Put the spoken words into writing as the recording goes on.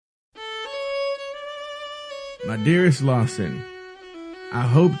My dearest Lawson, I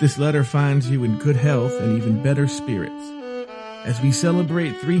hope this letter finds you in good health and even better spirits. As we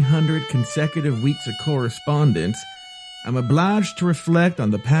celebrate 300 consecutive weeks of correspondence, I'm obliged to reflect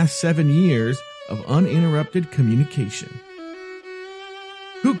on the past 7 years of uninterrupted communication.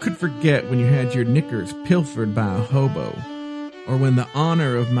 Who could forget when you had your knickers pilfered by a hobo, or when the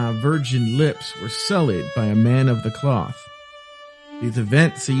honor of my virgin lips were sullied by a man of the cloth? These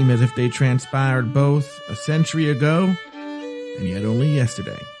events seem as if they transpired both a century ago and yet only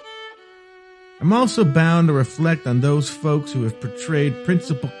yesterday. I'm also bound to reflect on those folks who have portrayed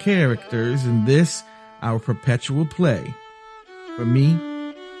principal characters in this, our perpetual play. For me,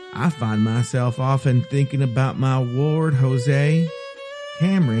 I find myself often thinking about my ward Jose,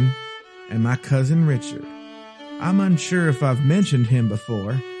 Cameron, and my cousin Richard. I'm unsure if I've mentioned him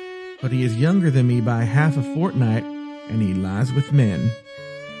before, but he is younger than me by half a fortnight, and he lies with men.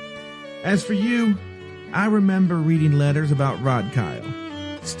 As for you, I remember reading letters about Rod Kyle,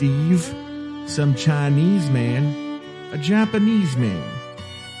 Steve, some Chinese man, a Japanese man,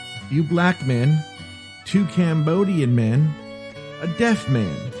 a few black men, 2 Cambodian men, a deaf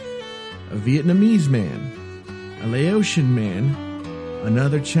man, a Vietnamese man, a Laotian man,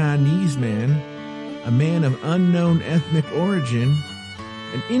 another Chinese man, a man of unknown ethnic origin,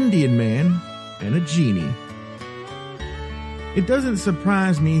 an Indian man, and a genie. It doesn't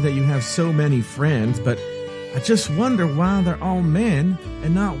surprise me that you have so many friends, but I just wonder why they're all men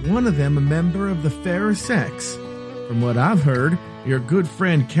and not one of them a member of the fairer sex. From what I've heard, your good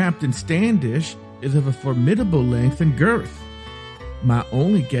friend Captain Standish is of a formidable length and girth. My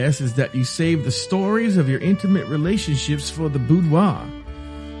only guess is that you save the stories of your intimate relationships for the boudoir.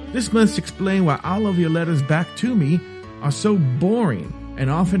 This must explain why all of your letters back to me are so boring and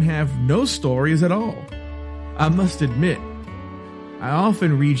often have no stories at all. I must admit, I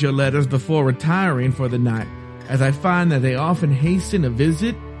often read your letters before retiring for the night, as I find that they often hasten a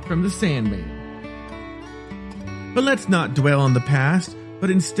visit from the Sandman. But let's not dwell on the past, but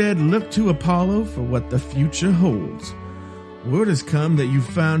instead look to Apollo for what the future holds. Word has come that you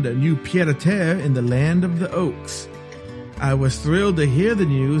found a new pied-à-terre in the land of the Oaks. I was thrilled to hear the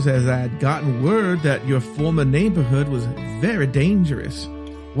news, as I had gotten word that your former neighborhood was very dangerous.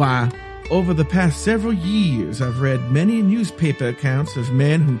 Why, over the past several years, I've read many newspaper accounts of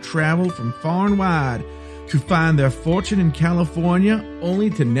men who traveled from far and wide to find their fortune in California only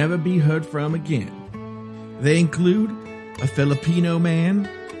to never be heard from again. They include a Filipino man,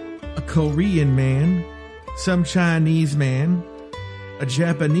 a Korean man, some Chinese man, a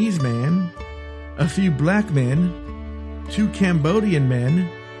Japanese man, a few black men, 2 Cambodian men,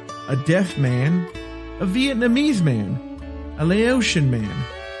 a deaf man, a Vietnamese man, a Laotian man,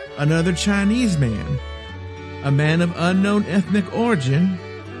 another Chinese man, a man of unknown ethnic origin,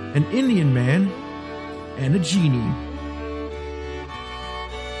 an Indian man, and a genie.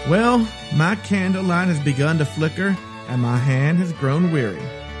 Well, my candlelight has begun to flicker, and my hand has grown weary.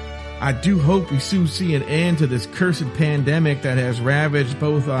 I do hope we soon see an end to this cursed pandemic that has ravaged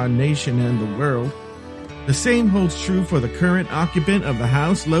both our nation and the world. The same holds true for the current occupant of the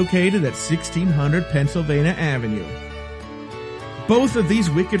house located at 1600 Pennsylvania Avenue. Both of these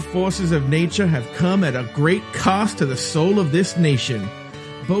wicked forces of nature have come at a great cost to the soul of this nation.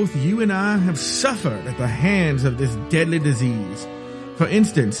 Both you and I have suffered at the hands of this deadly disease. For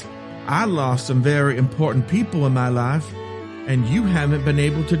instance, I lost some very important people in my life, and you haven't been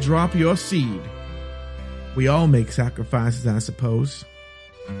able to drop your seed. We all make sacrifices, I suppose.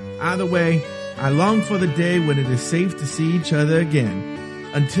 Either way, I long for the day when it is safe to see each other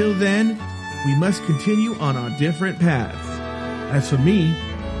again. Until then, we must continue on our different paths. As for me,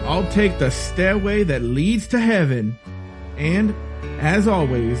 I'll take the stairway that leads to heaven. And, as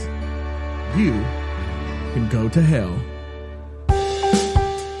always, you can go to hell.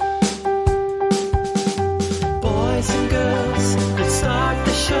 Boys and girls, let's start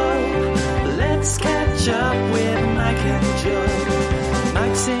the show. Let's catch up with Mike and Joe.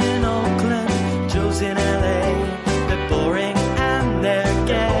 Mike's in Oakland, Joe's in LA. They're boring and they're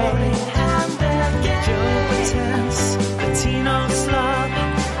gay. Joe pretends Latino slob,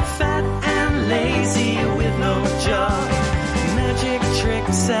 fat and lazy with no job. Magic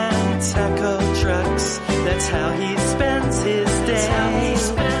tricks and taco trucks, that's how he spends his day.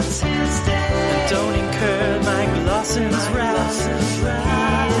 Don't incur Mike Lawson's wrath.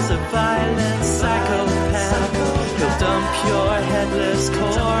 He is a violent psychopath. He'll dump your headless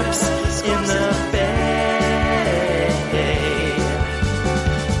corpse in the bay.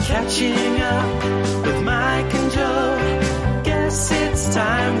 Catching up with Mike and Joe. Guess it's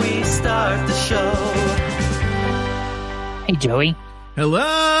time we start the show. Hey, Joey.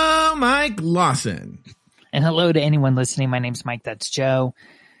 Hello, Mike Lawson. And hello to anyone listening. My name's Mike. That's Joe.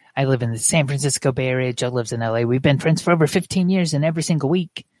 I live in the San Francisco Bay Area. Joe lives in LA. We've been friends for over 15 years, and every single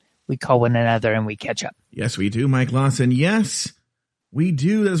week we call one another and we catch up. Yes, we do, Mike Lawson. Yes, we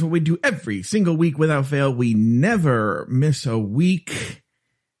do. That's what we do every single week without fail. We never miss a week.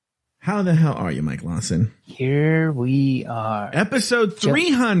 How the hell are you, Mike Lawson? Here we are. Episode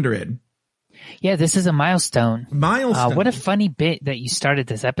 300. Yeah, this is a milestone. Milestone. What a funny bit that you started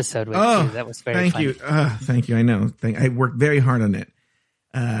this episode with. Too. That was very funny. Thank you. I know. I worked very hard on it.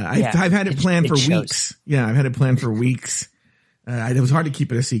 I've had it planned for weeks. Yeah, I've had it planned for weeks. It was hard to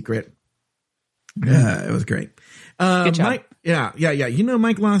keep it a secret. It was great. Good job. Mike, yeah. You know,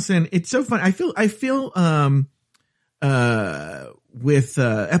 Mike Lawson, it's so fun. I feel with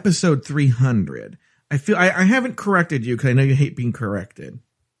episode 300, I haven't corrected you because I know you hate being corrected,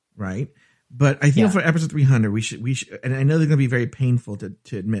 right? But I feel for episode 300, we should, and I know they're going to be very painful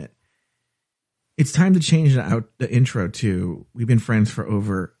to admit. It's time to change the intro to we've been friends for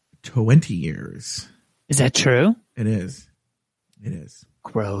over 20 years. Is that true? It is.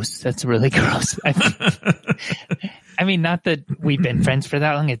 Gross. That's really gross. I mean, not that we've been friends for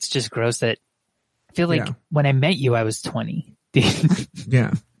that long. It's just gross that I feel like when I met you, I was 20.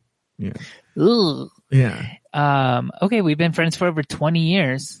 Yeah. Ugh. Yeah. Okay, we've been friends for over 20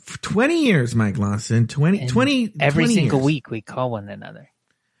 years. For 20 years, Mike Lawson. 20 every 20 single years. week we call one another.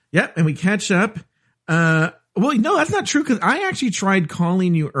 Yep, and we catch up. Well, no, that's not true because I actually tried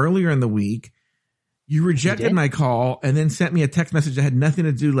calling you earlier in the week. You rejected my call and then sent me a text message that had nothing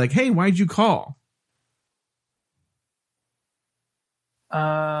to do, like, hey, why'd you call?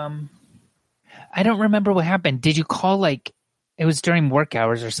 I don't remember what happened. Did you call like it was during work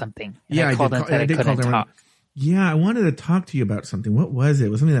hours or something? Yeah, I called and said I couldn't talk. Yeah, I wanted to talk to you about something. What was it? It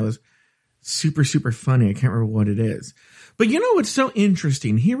was something that was super, super funny. I can't remember what it is. But you know what's so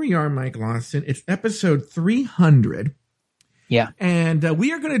interesting? Here we are, Mike Lawson. It's episode 300. Yeah. And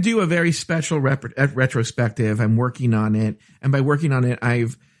we are going to do a very special retrospective. I'm working on it. And by working on it,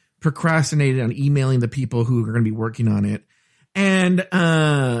 I've procrastinated on emailing the people who are going to be working on it. And,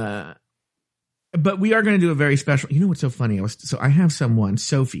 but we are going to do a very special, you know what's so funny? I have someone,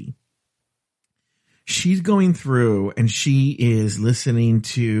 Sophie. She's going through and she is listening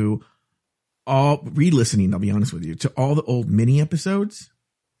to re-listening, I'll be honest with you, to all the old mini episodes,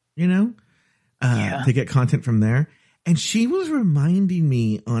 you know, to get content from there. And she was reminding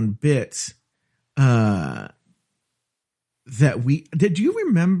me on bits, did you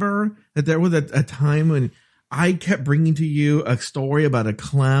remember that there was a time when I kept bringing to you a story about a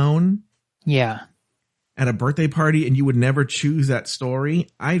clown? Yeah. At a birthday party and you would never choose that story.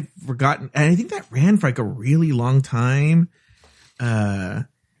 I've forgotten. And I think that ran for like a really long time. I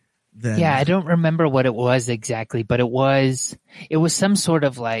don't remember what it was exactly, but it was some sort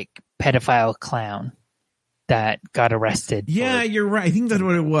of like pedophile clown that got arrested. Yeah, you're right. I think that's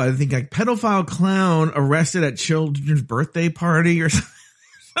what it was. I think like pedophile clown arrested at children's birthday party or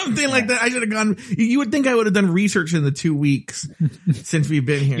something like that. I should have gone. You would think I would have done research in the 2 weeks since we've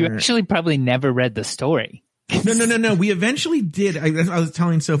been here. You actually probably never read the story. No. We eventually did. I was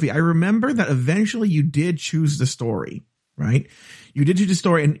telling Sophie, I remember that eventually you did choose the story, right? You did choose the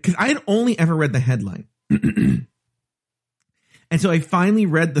story. And because I had only ever read the headline. And so I finally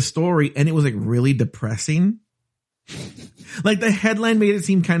read the story and it was like really depressing. Like the headline made it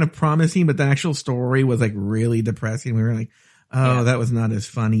seem kind of promising, but the actual story was like really depressing. We were like, that was not as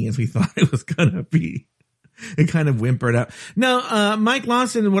funny as we thought it was going to be. It kind of whimpered out. Now, Mike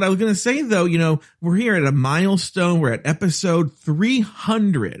Lawson, what I was going to say though, you know, we're here at a milestone. We're at episode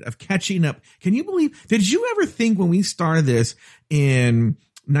 300 of catching up. Can you believe, did you ever think when we started this in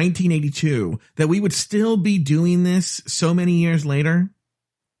 1982 that we would still be doing this so many years later?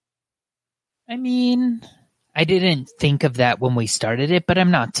 I mean, I didn't think of that when we started it, but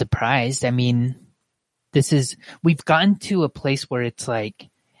I'm not surprised. I mean, we've gotten to a place where it's like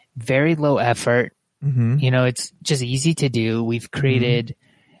very low effort. Mm-hmm. You know, it's just easy to do. We've created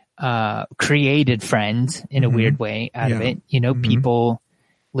friends in a weird way out of it. You know, people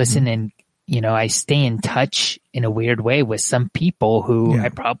listen and, you know, I stay in touch in a weird way with some people who I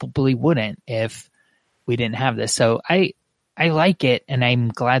probably wouldn't if we didn't have this. So I like it and I'm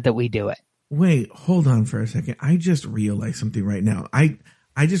glad that we do it. Wait, hold on for a second. I just realized something right now. I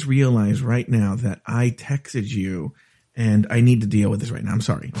just realized right now that I texted you and I need to deal with this right now. I'm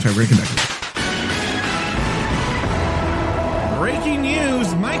sorry. We're going to come back to this. Breaking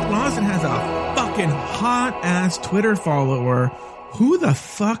news. Mike Lawson has a fucking hot ass Twitter follower. Who the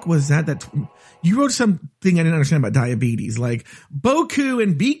fuck was that? You wrote something I didn't understand about diabetes, like Boku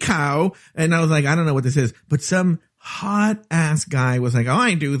and Bikao. And I was like, I don't know what this is, but some hot ass guy was like, oh,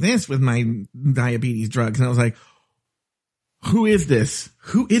 I do this with my diabetes drugs. And I was like, who is this?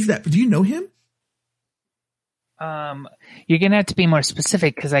 Who is that? Do you know him? You're going to have to be more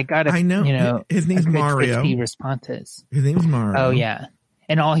specific because I got I know. You know, his name's Mario. 50 responses. His name's Mario. Oh, yeah.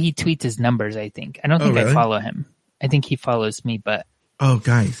 And all he tweets is numbers, I think. I don't think really? I follow him. I think he follows me, but. Oh,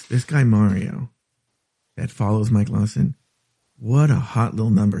 guys, this guy Mario that follows Mike Lawson. What a hot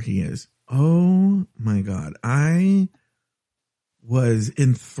little number he is. Oh, my God. I was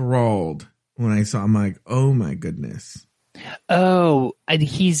enthralled when I saw him. Like, oh, my goodness. Oh,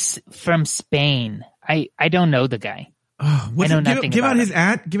 he's from Spain. I don't know the guy. Oh, I know nothing give about out his him.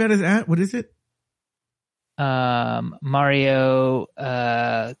 at. Give out his at. What is it? Mario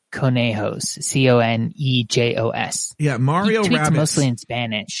Conejos. Conejos. Yeah, Mario He tweets Rabbits. mostly in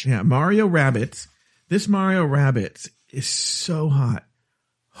Spanish. Yeah, Mario Rabbits. This Mario Rabbits is so hot.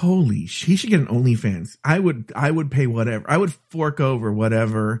 Holy he should get an OnlyFans. I would pay whatever. I would fork over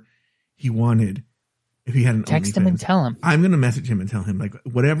whatever he wanted if he had an Text OnlyFans. him and tell him. I'm gonna message him and tell him like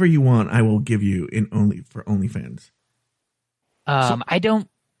whatever you want, I will give you for OnlyFans. I don't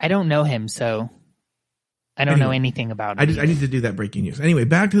know him, so I don't know anything about him. I need to do that breaking news. Anyway,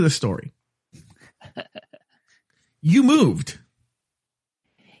 back to the story. You moved.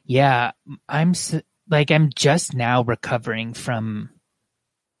 Yeah, I'm just now recovering from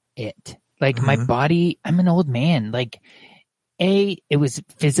it. Like my body, I'm an old man. Like A, it was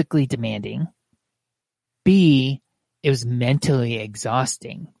physically demanding. B, it was mentally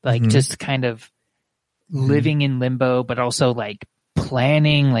exhausting. Like just kind of living in limbo, but also like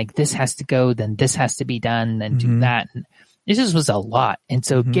planning, like this has to go, then this has to be done, then do that. And it just was a lot. And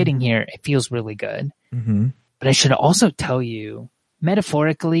so getting here, it feels really good. But I should also tell you,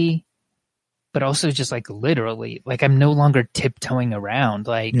 metaphorically, but also just like literally, like I'm no longer tiptoeing around.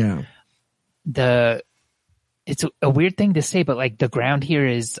 Like it's a weird thing to say, but like the ground here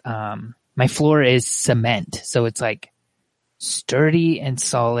is, my floor is cement. So it's like sturdy and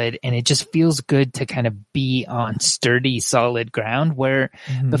solid. And it just feels good to kind of be on sturdy, solid ground where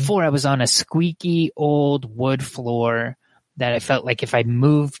before I was on a squeaky old wood floor that I felt like if I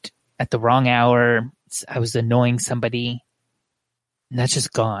moved at the wrong hour, I was annoying somebody. And that's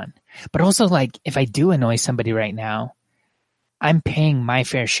just gone. But also, like, if I do annoy somebody right now, I'm paying my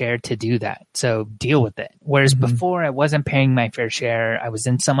fair share to do that. So deal with it. Whereas before, I wasn't paying my fair share. I was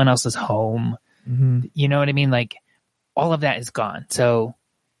in someone else's home. You know what I mean? Like, all of that is gone. So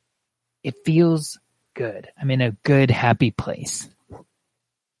it feels good. I'm in a good, happy place.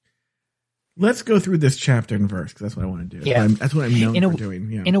 Let's go through this chapter and verse because that's what I want to do. Yeah. That's what I'm known for doing.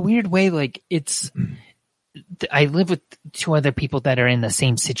 Yeah. In a weird way, like, it's... I live with two other people that are in the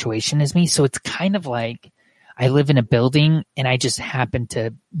same situation as me. So it's kind of like I live in a building and I just happen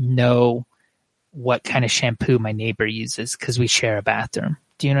to know what kind of shampoo my neighbor uses because we share a bathroom.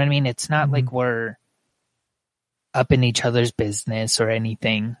 Do you know what I mean? It's not like we're up in each other's business or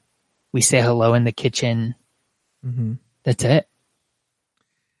anything. We say hello in the kitchen. That's it.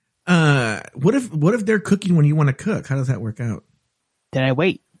 What if they're cooking when you want to cook? How does that work out? Then I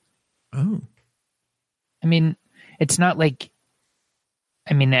wait. Oh. I mean, it's not like,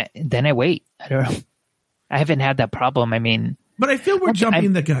 then I wait. I don't know. I haven't had that problem. I mean, but I feel we're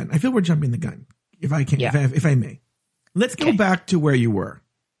jumping the gun. If I can, if I may, let's go back to where you were.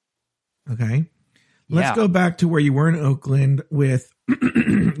 Okay. Let's go back to where you were in Oakland with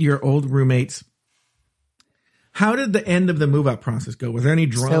your old roommates. How did the end of the move out process go? Was there any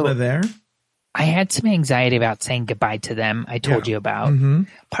drama there? I had some anxiety about saying goodbye to them. I told you about.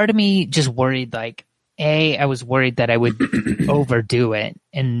 Part of me just worried, like, A, I was worried that I would overdo it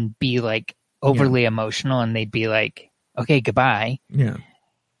and be like overly emotional and they'd be like, okay, goodbye. Yeah.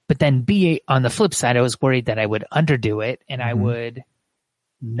 But then B, on the flip side, I was worried that I would underdo it and I would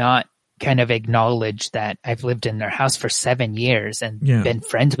not kind of acknowledge that I've lived in their house for 7 years and been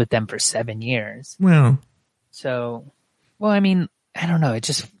friends with them for 7 years. Well, I mean, I don't know. I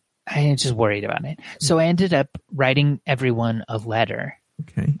just worried about it. So I ended up writing everyone a letter.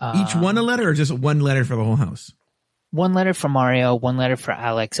 Okay. Each one a letter or just one letter for the whole house? One letter for Mario, one letter for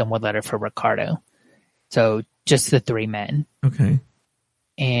Alex, and one letter for Ricardo. So just the three men. Okay.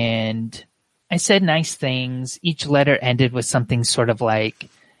 And I said nice things. Each letter ended with something sort of like,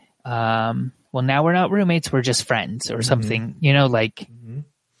 well, now we're not roommates, we're just friends or something, you know, like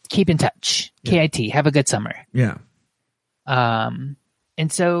keep in touch. KIT, have a good summer. Yeah. And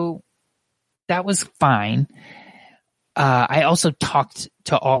so that was fine. I also talked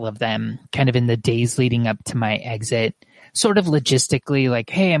to all of them kind of in the days leading up to my exit, sort of logistically like,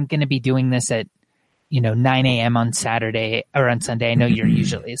 hey, I'm going to be doing this at, 9 a.m. on Saturday or on Sunday. I know you're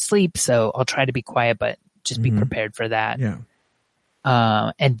usually asleep, so I'll try to be quiet, but just be prepared for that. Yeah.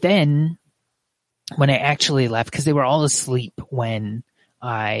 And then when I actually left, because they were all asleep when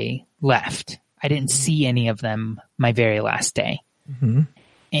I left, I didn't see any of them my very last day.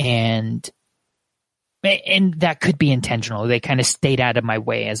 And that could be intentional. They kind of stayed out of my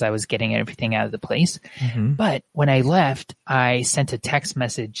way as I was getting everything out of the place. But when I left, I sent a text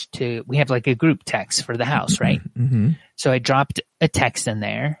message we have like a group text for the house, right? So I dropped a text in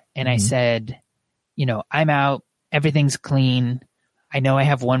there and I said, I'm out. Everything's clean. I know I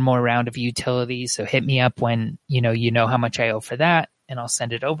have one more round of utilities. So hit me up when, you know how much I owe for that, and I'll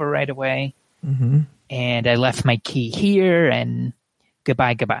send it over right away. And I left my key here, and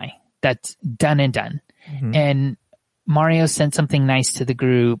goodbye. That's done and done. And Mario sent something nice to the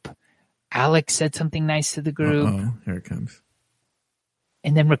group. Alex said something nice to the group. Oh, here it comes.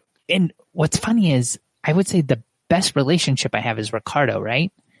 And then, and what's funny is, I would say the best relationship I have is Ricardo,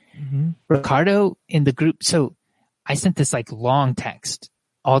 right? Ricardo in the group. So I sent this like long text,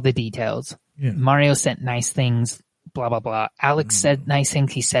 all the details. Mario sent nice things, blah, blah, blah. Alex said nice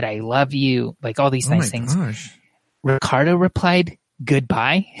things. He said, I love you. Like all these nice things. Gosh. Ricardo replied,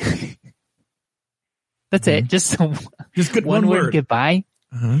 goodbye. That's it. Just good one word, goodbye.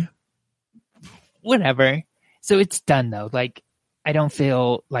 Whatever. So it's done though. Like I don't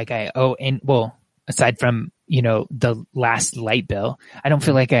feel like I owe, aside from, the last light bill, I don't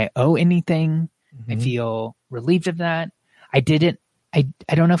feel like I owe anything. I feel relieved of that. I don't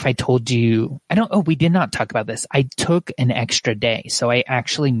know if I told you, we did not talk about this. I took an extra day. So I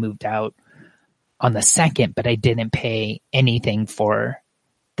actually moved out on the 2nd, but I didn't pay anything for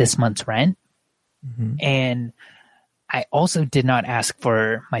this month's rent. And I also did not ask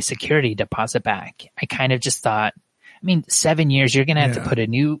for my security deposit back. I kind of just thought, 7 years, you're going to have to put a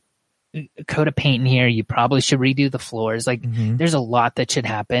new coat of paint in here. You probably should redo the floors. Like there's a lot that should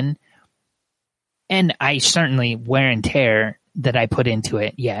happen. And I certainly wear and tear that I put into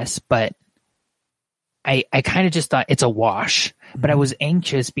it. Yes. But I kind of just thought it's a wash, but I was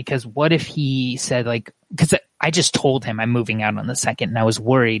anxious because what if he said because I just told him I'm moving out on the 2nd, and I was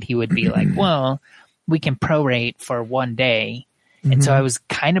worried he would be like, well, we can prorate for one day. And so I was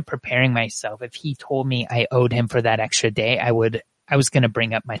kind of preparing myself. If he told me I owed him for that extra day, I was going to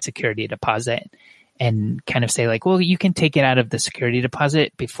bring up my security deposit and kind of say like, well, you can take it out of the security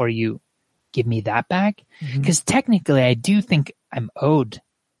deposit before you give me that back. Because technically I do think I'm owed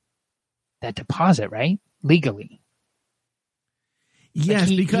that deposit, right? Legally.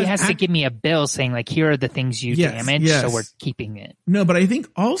 Yes, because he has to give me a bill saying like, here are the things you damaged, so we're keeping it. No, but I think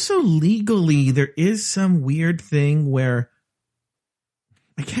also legally there is some weird thing where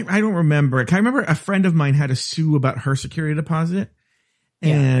I don't remember. I can't remember. A friend of mine had to sue about her security deposit,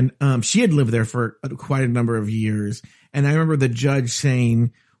 and she had lived there for quite a number of years. And I remember the judge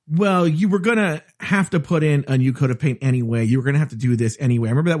saying, well, you were going to have to put in a new coat of paint anyway. You were going to have to do this anyway.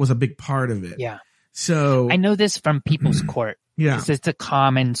 I remember that was a big part of it. Yeah. So I know this from people's court. Yeah. It's a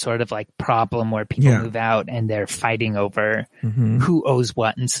common sort of like problem where people move out and they're fighting over who owes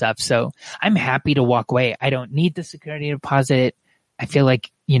what and stuff. So I'm happy to walk away. I don't need the security deposit. I feel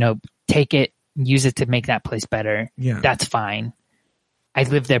like, take it, use it to make that place better. Yeah. That's fine. I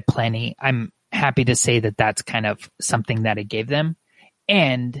live there plenty. I'm happy to say that that's kind of something that I gave them.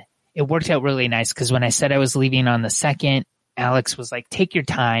 And it worked out really nice because when I said I was leaving on the 2nd, Alex was like, take your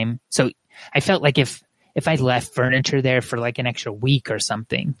time. So I felt like if I left furniture there for like an extra week or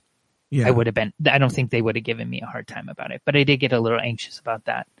something, I would have been, I don't think they would have given me a hard time about it, but I did get a little anxious about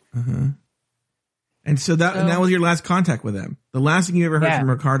that. And so that was your last contact with them. The last thing you ever heard from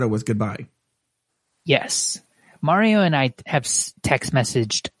Ricardo was goodbye. Yes. Mario and I have text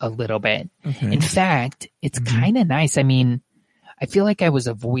messaged a little bit. Okay. In fact, it's kind of nice. I feel like I was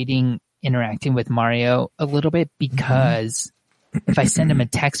avoiding interacting with Mario a little bit because if I send him a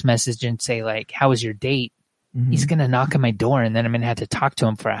text message and say like, how was your date? He's going to knock on my door and then I'm going to have to talk to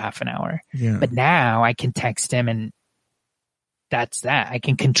him for a half an hour. Yeah. But now I can text him and that's that. I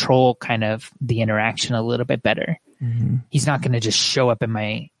can control kind of the interaction a little bit better. He's not going to just show up in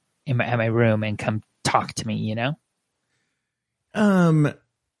my room and come talk to me,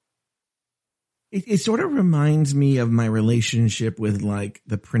 It sort of reminds me of my relationship with like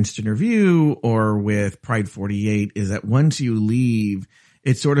the Princeton Review or with Pride 48 is that once you leave,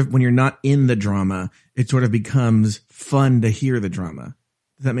 it's sort of when you're not in the drama, it sort of becomes fun to hear the drama.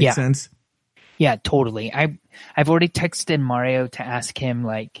 Does that make sense? Yeah, totally. I've already texted Mario to ask him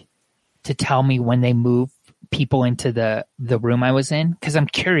like to tell me when they move people into the room I was in because I'm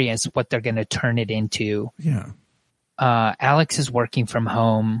curious what they're going to turn it into. Yeah. Alex is working from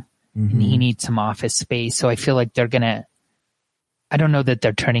home. And he needs some office space. So I feel like they're going to I don't know that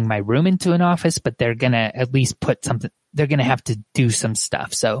they're turning my room into an office, but they're going to at least put something, they're going to have to do some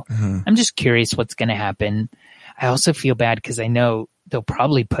stuff. So I'm just curious what's going to happen. I also feel bad because I know they'll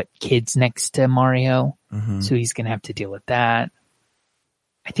probably put kids next to Mario. So he's going to have to deal with that.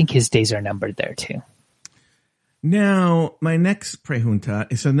 I think his days are numbered there too. Now, my next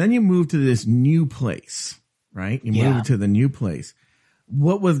pregunta is, so then you move to this new place, right? You move to the new place.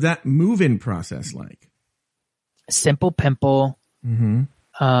 What was that move-in process like? Simple, pimple.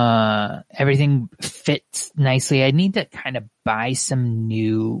 Everything fits nicely. I need to kind of buy some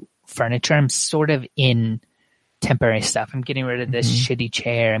new furniture. I'm sort of in temporary stuff. I'm getting rid of this shitty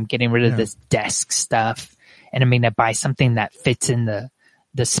chair. I'm getting rid of this desk stuff. And I'm going to buy something that fits in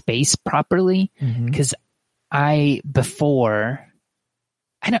the space properly. Because I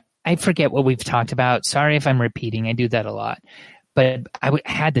forget what we've talked about. Sorry if I'm repeating. I do that a lot. But I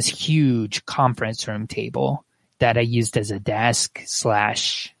had this huge conference room table that I used as a desk /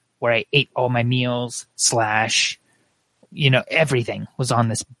 where I ate all my meals / everything was on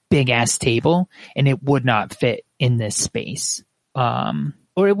this big ass table, and it would not fit in this space. Or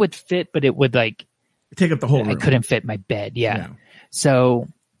it would fit, but it would take up the whole room. I couldn't fit my bed. Yeah. So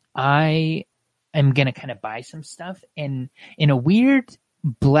I am going to kind of buy some stuff, and in a weird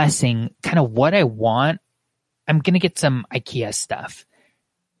blessing, kind of what I want, I'm going to get some IKEA stuff.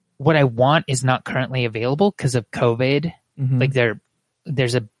 What I want is not currently available because of COVID.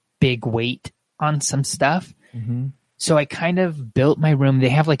 There's a big weight on some stuff. So I kind of built my room. They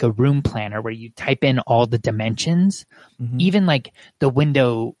have a room planner where you type in all the dimensions, even the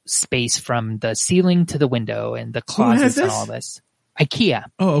window space from the ceiling to the window and the closets and all this. IKEA.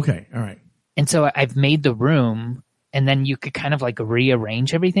 Oh, okay. All right. And so I've made the room, and then you could kind of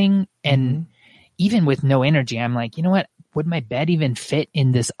rearrange everything. And even with no energy, I'm like, you know what? Would my bed even fit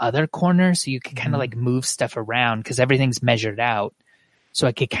in this other corner? So you could kind of move stuff around because everything's measured out. So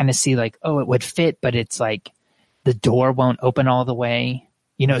I could kind of see it would fit, but it's the door won't open all the way,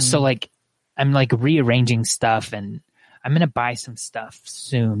 so I'm rearranging stuff, and I'm going to buy some stuff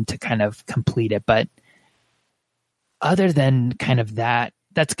soon to kind of complete it. But other than kind of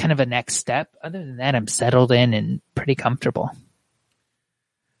that's kind of a next step. Other than that, I'm settled in and pretty comfortable.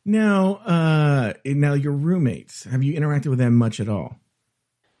 Now your roommates, have you interacted with them much at all?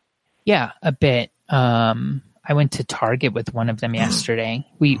 Yeah, a bit. I went to Target with one of them yesterday.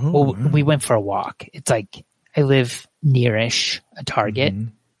 We went for a walk. It's I live nearish a Target.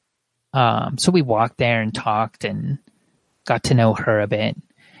 So we walked there and talked and got to know her a bit.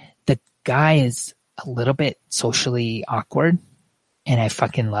 The guy is a little bit socially awkward, and I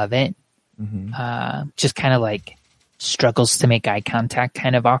fucking love it. Just kind of struggles to make eye contact,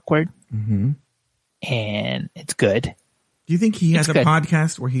 kind of awkward. And it's good. Do you think he has a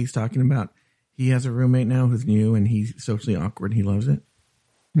podcast where he's talking about he has a roommate now who's new and he's socially awkward? He loves it.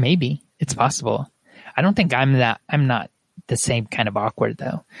 Maybe it's possible. I don't think I'm not the same kind of awkward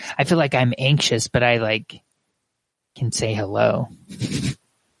though. I feel like I'm anxious, but I can say hello.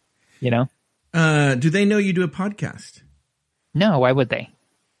 Do they know you do a podcast? No, why would they?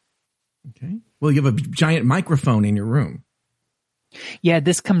 Okay. Well, you have a giant microphone in your room. Yeah,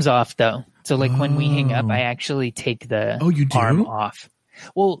 this comes off though. So when we hang up, I actually take the arm off.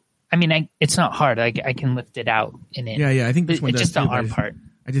 Well, I mean, it's not hard. I can lift it out and in. Yeah. I think this one it's just the arm part.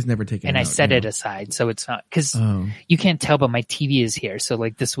 I just never take it out. And I set it aside, so it's not because you can't tell, but my TV is here, so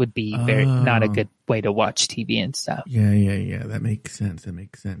this would be not a good way to watch TV and stuff. Yeah. That makes sense.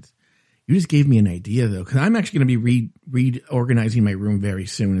 You just gave me an idea though, because I'm actually going to be reorganizing my room very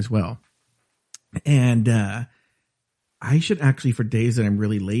soon as well. And I should actually, for days that I'm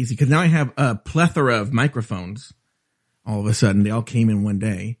really lazy, because now I have a plethora of microphones. All of a sudden, they all came in one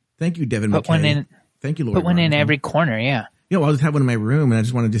day. Thank you, Devin McKay. Thank you, Lord. Put one in every corner, yeah. Yeah, well, I'll just have one in my room, and I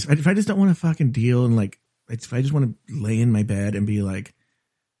just want to if I just don't want to fucking deal and if I just want to lay in my bed and be like,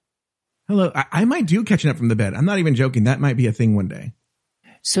 hello, I might do catching up from the bed. I'm not even joking. That might be a thing one day.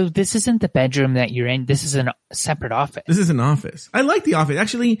 So this isn't the bedroom that you're in. This is a separate office. This is an office. I like the office.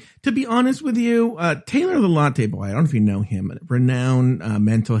 Actually, to be honest with you, Taylor the Latte Boy, I don't know if you know him, renowned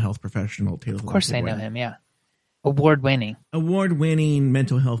mental health professional. Taylor of course I know him, yeah. Award-winning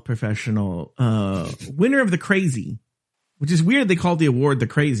mental health professional, winner of the Crazy, which is weird. They called the award the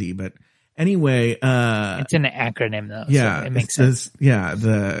Crazy, but anyway, it's an acronym though. Yeah, so it makes sense.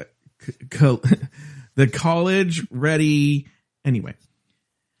 The college ready. Anyway,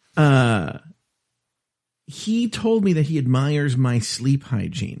 he told me that he admires my sleep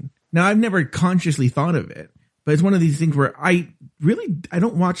hygiene. Now, I've never consciously thought of it, but it's one of these things where I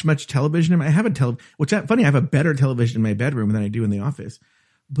don't watch much television. I have I have a better television in my bedroom than I do in the office.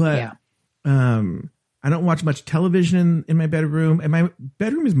 But I don't watch much television in my bedroom, and my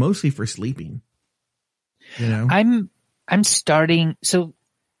bedroom is mostly for sleeping. You know, I'm starting. So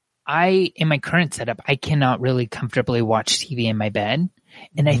in my current setup, I cannot really comfortably watch TV in my bed,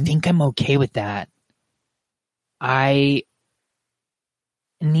 and I think I'm okay with that. I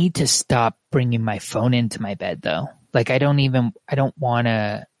need to stop bringing my phone into my bed though. Like I don't want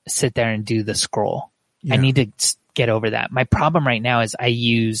to sit there and do the scroll. Yeah. I need to get over that. My problem right now is I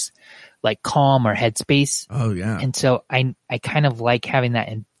use like Calm or Headspace. Oh yeah. And so I kind of like having that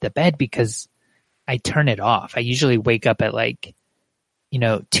in the bed because I turn it off. I usually wake up at like,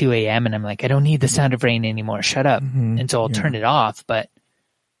 2 a.m. and I'm like, I don't need the sound of rain anymore. Shut up. And so I'll turn it off, but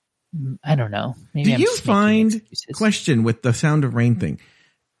I don't know. Maybe do you find question with the sound of rain thing?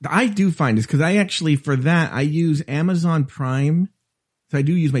 I do find this because I actually, for that, I use Amazon Prime. So I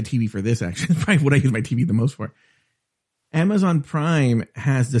do use my TV for this, actually. That's probably what I use my TV the most for. Amazon Prime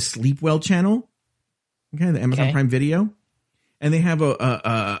has the Sleep Well channel. Okay, the Amazon Prime Video. And they have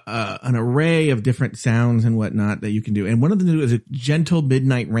an array of different sounds and whatnot that you can do. And one of them is a gentle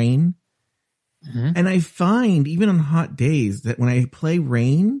midnight rain. And I find, even on hot days, that when I play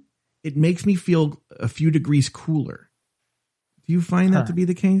rain, it makes me feel a few degrees cooler. Do you find that to be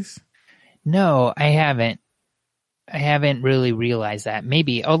the case? No, I haven't. I haven't really realized that.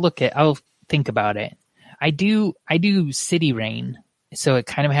 Maybe I'll think about it. I do city rain. So it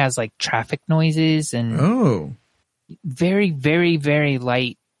kind of has like traffic noises and very, very, very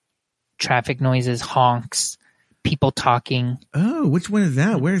light traffic noises, honks, people talking. Oh, which one is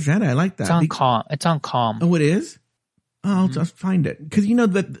that? Where is that? I like that. It's on Calm. Oh, it is? Oh, I'll just find it. Because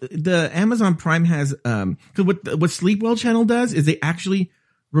the Amazon Prime has so what Sleep Well channel does is they actually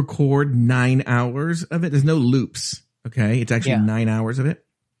record 9 hours of it. There's no loops. Okay. It's actually 9 hours of it.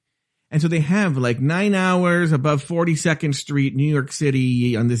 And so they have like 9 hours above 42nd Street, New York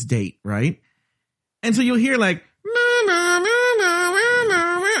City on this date, right? And so you'll hear like,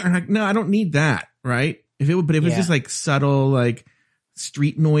 I'm like, no, I don't need that, right? If it's just like subtle, like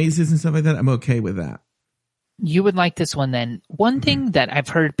street noises and stuff like that, I'm okay with that. You would like this one then. One thing that I've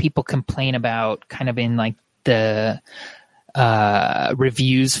heard people complain about kind of in like the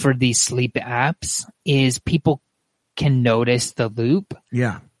reviews for these sleep apps is people can notice the loop.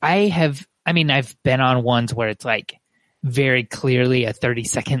 Yeah. I've been on ones where it's like very clearly a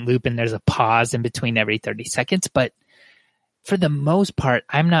 30-second loop and there's a pause in between every 30 seconds. But for the most part,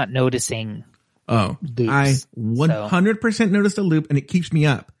 I'm not noticing loops. I 100% notice the loop and it keeps me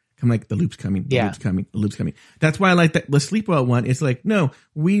up. I'm like, the loop's coming, the loop's coming. That's why I like that. The Sleep Well one, it's like, no,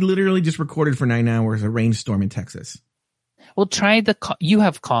 we literally just recorded for 9 hours a rainstorm in Texas. Well, try you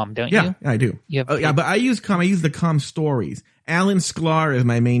have Calm, don't you? Yeah, I do. But I use Calm. I use the Calm Stories. Alan Sklar is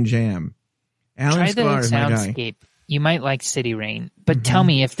my main jam. Alan Sklar is my guy. You might like City Rain, but tell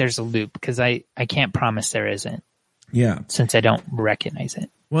me if there's a loop because I can't promise there isn't. Yeah. Since I don't recognize it.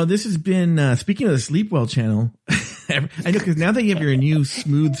 Well, this has been, speaking of the Sleep Well channel, I know because now that you have your new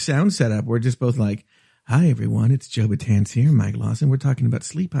smooth sound setup, we're just both like, hi, everyone. It's Joe Batanz here, Mike Lawson. We're talking about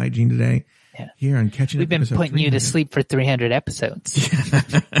sleep hygiene today here on Catching Up. We've been putting you to sleep for 300 episodes.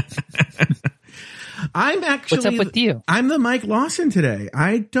 I'm actually. What's up with you? I'm the Mike Lawson today.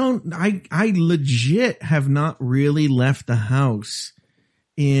 I legit have not really left the house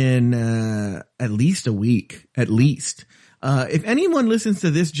in at least a week, at least. If anyone listens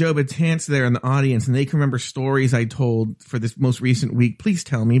to this Joe Batanz there in the audience and they can remember stories I told for this most recent week, please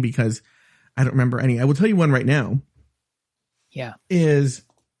tell me because I don't remember any. I will tell you one right now. Yeah. Is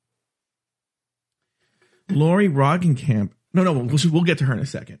Lori Roggenkamp. No, we'll get to her in a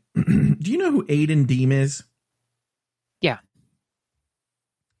second. Do you know who Aiden Deem is? Yeah.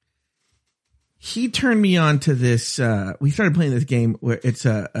 He turned me on to this. We started playing this game where it's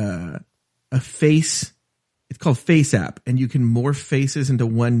a face. It's called Face App, and you can morph faces into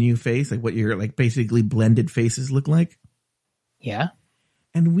one new face, like what your like basically blended faces look like. Yeah.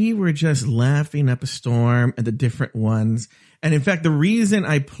 And we were just laughing up a storm at the different ones. And in fact, the reason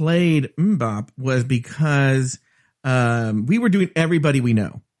I played MMMBop was because we were doing Everybody We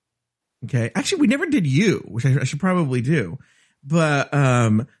Know. Okay. Actually, we never did you, which I should probably do. But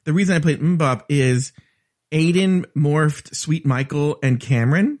the reason I played MMMBop is Aiden morphed Sweet Michael and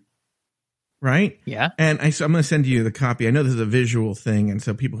Cameron. Right? Yeah. And I'm going to send you the copy. I know this is a visual thing. And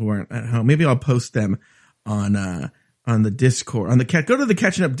so people who aren't at home, maybe I'll post them on the Discord, go to the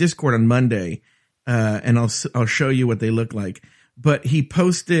Catching Up Discord on Monday. And I'll show you what they look like. But he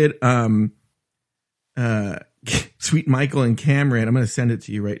posted, Sweet Michael and Cameron. I'm going to send it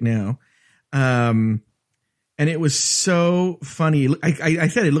to you right now. And it was so funny. I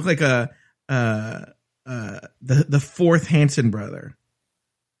said it looked like the fourth Hanson brother.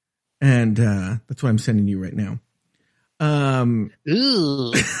 And that's what I'm sending you right now.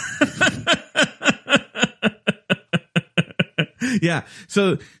 Ooh. Yeah.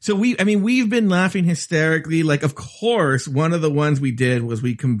 So we've been laughing hysterically. Like, of course, one of the ones we did was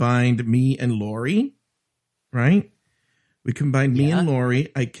we combined me and Lori, right? We combined me and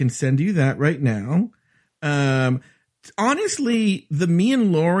Lori. I can send you that right now. Honestly, the me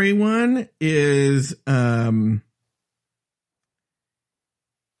and Lori one is,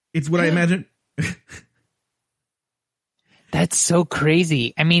 it's what I imagine. That's so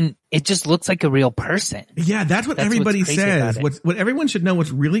crazy. I mean, it just looks like a real person. Yeah, that's what everybody says. What everyone should know,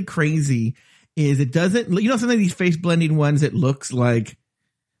 what's really crazy is it doesn't, some of these face blending ones, it looks like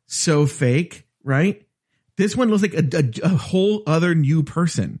so fake, right? This one looks like a whole other new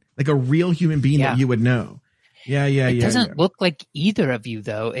person, like a real human being that you would know. Yeah. It doesn't look like either of you,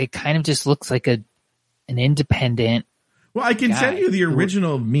 though. It kind of just looks like an independent. Well, I can send you the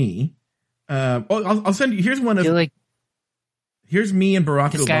original me. I'll send you. Here's one of. Here's me and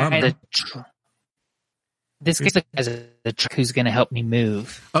Barack Obama. This guy has a truck who's going to help me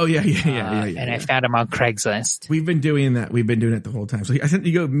move. Oh yeah. And I found him on Craigslist. We've been doing that. We've been doing it the whole time. So I sent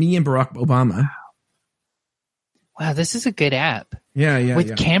you me and Barack Obama. Wow, this is a good app. Yeah.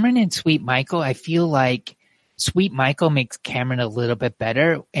 With Cameron and Sweet Michael, I feel like Sweet Michael makes Cameron a little bit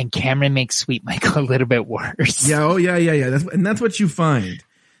better, and Cameron makes Sweet Michael a little bit worse. Yeah. Oh yeah. That's what you find.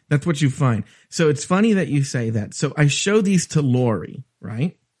 That's what you find. So it's funny that you say that. So I show these to Lori,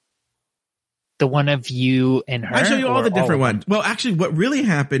 right? The one of you and her? I show you all the different ones. Well, actually, what really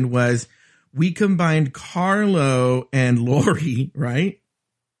happened was we combined Carlo and Lori, right?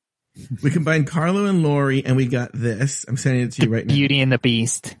 We combined Carlo and Lori, and we got this. I'm sending it to you right now. Beauty and the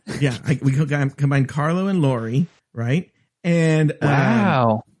Beast. Yeah, we combined Carlo and Lori, right? And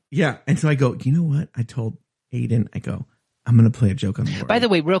wow. Yeah, and so I go, you know what? I told Aiden, I go, I'm going to play a joke on Lori. By the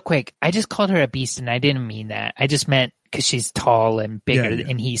way, real quick, I just called her a beast, and I didn't mean that. I just meant because she's tall and bigger,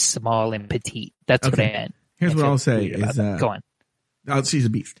 and he's small and petite. That's what I meant. Here's what I'll say is, go on. She's a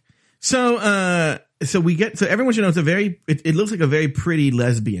beast. So everyone should know it looks like a very pretty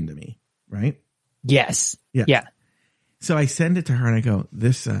lesbian to me, right? Yes. Yeah. So I send it to her and I go,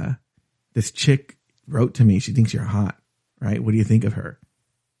 this chick wrote to me. She thinks you're hot, right? What do you think of her?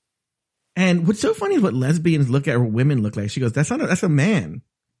 And what's so funny is what lesbians look at or women look like. She goes, that's a man.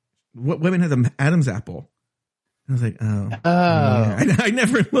 What women has an Adam's apple? I was like, oh. Yeah. I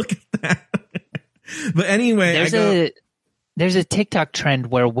never look at that. But anyway, there's a TikTok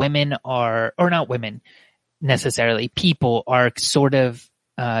trend where women are, or not women necessarily, people are sort of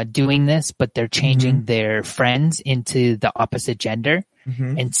doing this, but they're changing their friends into the opposite gender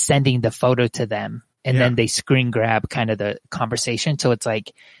and sending the photo to them. And then they screen grab kind of the conversation. So it's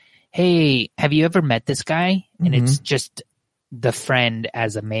like, hey, have you ever met this guy? And it's just the friend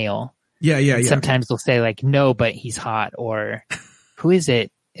as a male. Yeah. Sometimes they'll say like, no, but he's hot, or who is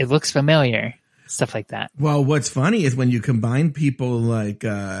it? It looks familiar. Stuff like that. Well, what's funny is when you combine people like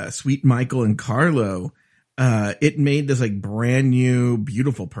Sweet Michael and Carlo, it made this like brand new,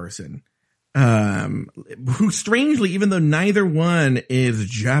 beautiful person. Who strangely, even though neither one is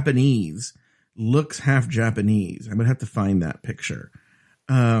Japanese, looks half Japanese. I'm gonna have to find that picture.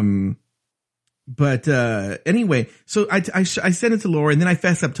 But anyway, so I sent it to Lori, and then I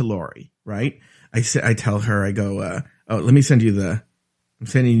fess up to Lori, right? I tell her, I go, let me send you I'm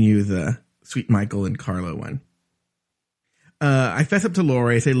sending you the Sweet Michael and Carlo one. I fess up to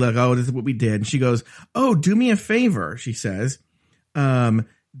Lori. I say, look, this is what we did. And she goes, oh, do me a favor. She says,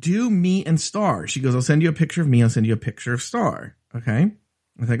 do me and Star. She goes, I'll send you a picture of me. I'll send you a picture of Star. Okay. I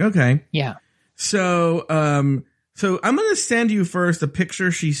was like, okay. Yeah. So I'm going to send you first a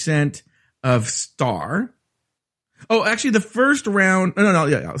picture she sent of Star. Oh, actually the first round. No.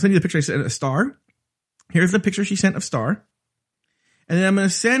 Yeah. I'll send you the picture I sent of Star. Here's the picture she sent of Star. And then I'm going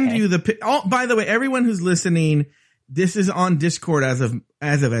to send you by the way, everyone who's listening, this is on Discord as soon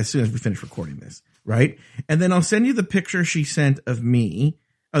as we finish recording this, right? And then I'll send you the picture she sent of me.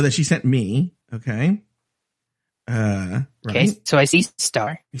 Oh, that she sent me. Okay. Right. Okay. So I see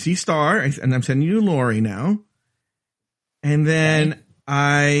Star. You see Star, and I'm sending you Lori now. And then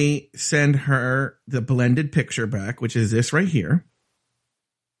I send her the blended picture back, which is this right here.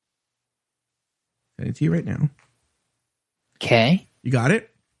 Send it to you right now. Okay. You got it?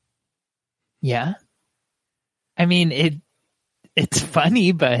 Yeah. I mean, it's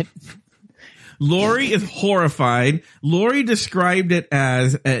funny, but Lori is horrified. Lori described it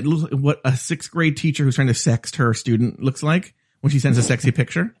as what a 6th grade teacher who's trying to sext her student looks like when she sends a sexy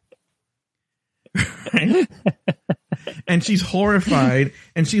picture. Right? And she's horrified.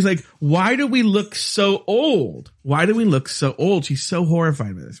 And she's like, why do we look so old? Why do we look so old? She's so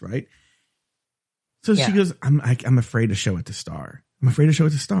horrified by this, right? So she goes, I'm afraid to show it to Star. I'm afraid to show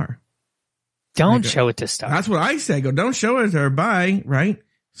it to Star. Don't show it to Star. That's what I say. I go, don't show it to her. Bye. Right?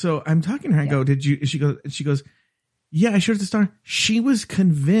 So I'm talking to her. I go, did you? She goes, yeah, I showed it to Star. She was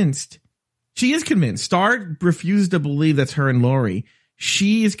convinced. She is convinced. Star refused to believe that's her and Lori.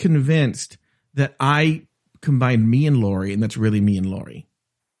 She is convinced that I combined me and Lori, and that's really me and Lori.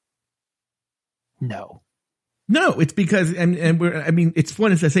 No, it's because it's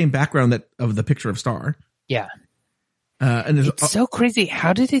fun. It's the same background of the picture of Star. Yeah. And it's so crazy.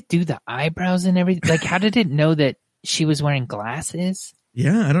 How did it do the eyebrows and everything? Like, how did it know that she was wearing glasses?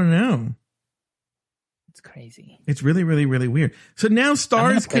 Yeah, I don't know. It's crazy. It's really, really, really weird. So now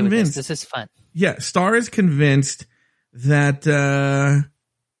Star is convinced. This is fun. Yeah, Star is convinced that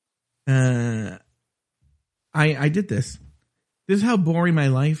I did this. This is how boring my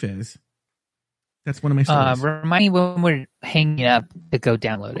life is. That's one of my stories. Remind me when we're hanging up to go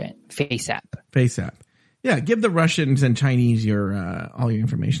download it. FaceApp. Yeah, give the Russians and Chinese your all your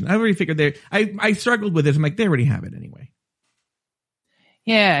information. I already figured I struggled with this. I'm like, they already have it anyway.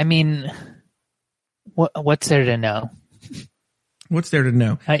 Yeah, I mean, what's there to know? What's there to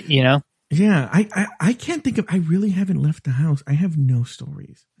know? Yeah, I can't think of. I really haven't left the house. I have no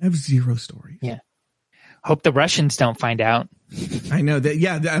stories. I have zero stories. Yeah. Hope the Russians don't find out. I know that.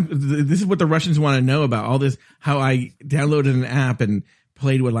 Yeah, this is what the Russians want to know about all this. How I downloaded an app and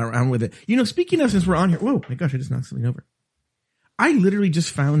played around with it. Speaking of, since we're on here, whoa, my gosh, I just knocked something over. I literally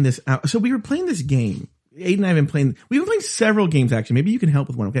just found this out. So we were playing this game. Aiden and I have been playing. We've been playing several games, actually. Maybe you can help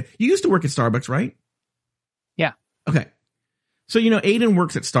with one. Okay. You used to work at Starbucks, right? Yeah. Okay. So, Aiden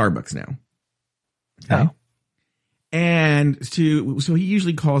works at Starbucks now. Okay. Oh. And so he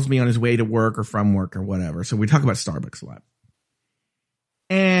usually calls me on his way to work or from work or whatever. So we talk about Starbucks a lot.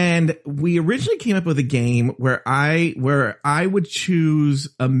 And we originally came up with a game where I would choose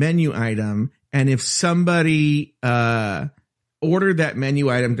a menu item, and if somebody ordered that menu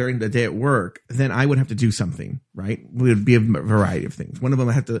item during the day at work, then I would have to do something, right? It would be a variety of things. One of them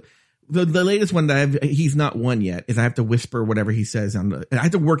I have to. The latest one that he's not won yet is I have to whisper whatever he says I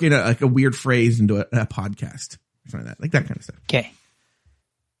have to work in a weird phrase into a podcast, something like that kind of stuff. Okay.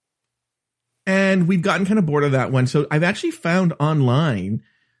 And we've gotten kind of bored of that one. So I've actually found online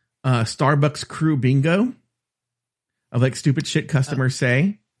Starbucks crew bingo of like stupid shit customers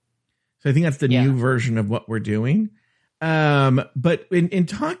say. So I think that's the new version of what we're doing. But in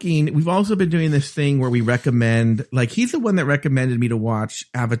talking, we've also been doing this thing where we recommend, like, he's the one that recommended me to watch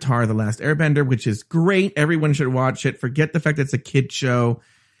Avatar: The Last Airbender, which is great. Everyone should watch it. Forget the fact that it's a kid show.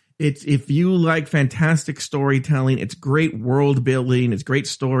 If you like fantastic storytelling, it's great world building, it's great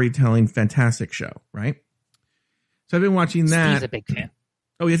storytelling, fantastic show, right? So I've been watching that. He's a big fan.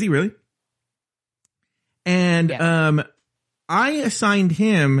 Oh, is he really? And I assigned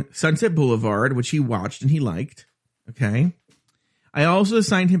him Sunset Boulevard, which he watched and he liked. Okay. I also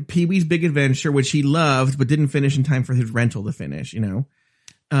assigned him Pee-wee's Big Adventure, which he loved, but didn't finish in time for his rental to finish, Yeah,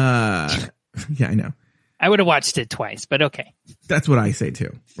 I know. I would have watched it twice, but okay. That's what I say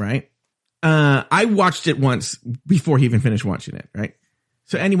too, right? I watched it once before he even finished watching it, right?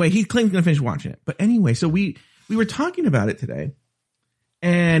 So anyway, he claims he's going to finish watching it. But anyway, so we were talking about it today.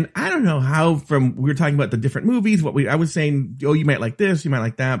 And I don't know how we were talking about the different movies, I was saying, oh, you might like this, you might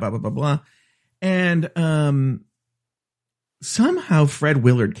like that, blah, blah, blah, blah. And somehow Fred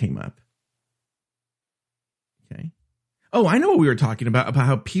Willard came up. Okay. Oh, I know what we were talking about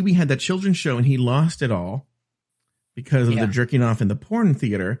how Pee-wee had that children's show and he lost it all because of the jerking off in the porn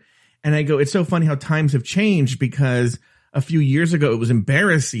theater. And I go, it's so funny how times have changed, because a few years ago it was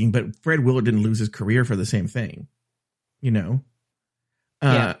embarrassing, but Fred Willard didn't lose his career for the same thing, And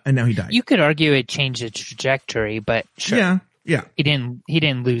now he died. You could argue it changed its trajectory, but sure. Yeah. He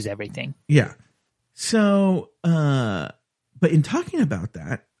didn't lose everything. Yeah. So, but in talking about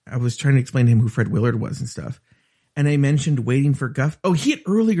that, I was trying to explain to him who Fred Willard was and stuff. And I mentioned Waiting for Guff. Oh, he had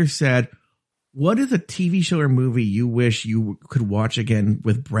earlier said, what is a TV show or movie you wish you could watch again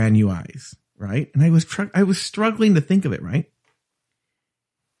with brand new eyes? Right. And I was struggling to think of it. Right.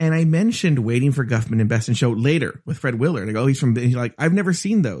 And I mentioned Waiting for Guffman and Best in Show later with Fred Willard. I go, he's like, I've never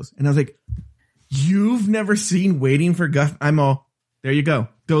seen those. And I was like, you've never seen Waiting for Guff? I'm all, there you go.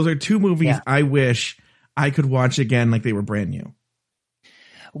 Those are two movies I wish I could watch again like they were brand new.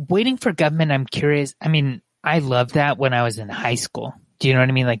 Waiting for Guffman, I'm curious. I mean, I loved that when I was in high school. Do you know what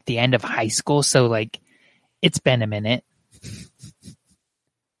I mean? Like the end of high school. So like, it's been a minute.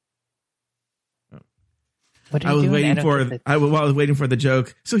 What are you doing? I was waiting for the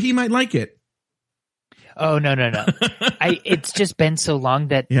joke. So he might like it. Oh, no. It's just been so long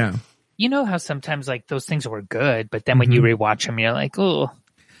that, Yeah. you know how sometimes like those things were good, but then when you rewatch them, you're like, oh,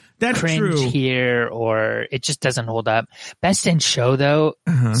 that's cringe true here, or it just doesn't hold up. Best in Show, though,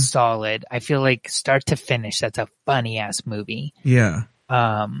 solid. I feel like start to finish, that's a funny ass movie. Yeah.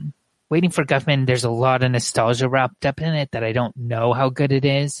 Waiting for Guffman, there's a lot of nostalgia wrapped up in it that I don't know how good it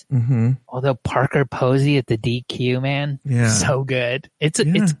is. Mm-hmm. Although Parker Posey at the DQ, man, so good. It's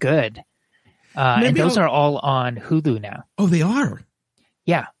good. And those are all on Hulu now. Oh, they are?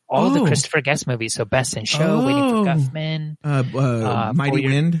 Yeah. All the Christopher Guest movies. So Best in Show, Waiting for Guffman, Mighty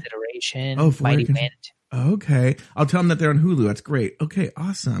Wind. Mighty Wind. Okay. I'll tell them that they're on Hulu. That's great. Okay,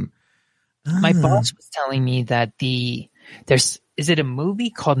 awesome. My boss was telling me that is it a movie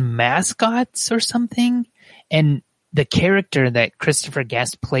called Mascots or something? And the character that Christopher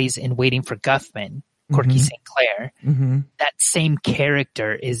Guest plays in Waiting for Guffman, Corky St. Clair, that same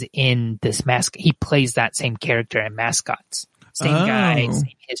character is in this he plays that same character in Mascots. Same guy,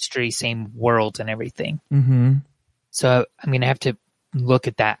 same history, same world and everything. Mm-hmm. So I'm going to have to look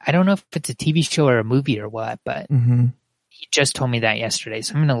at that. I don't know if it's a TV show or a movie or what, but he just told me that yesterday.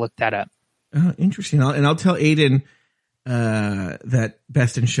 So I'm going to look that up. Oh, interesting. I'll tell Aiden that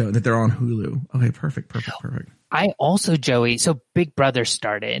Best in Show, that they're on Hulu. Okay, perfect. I also, Joey, so Big Brother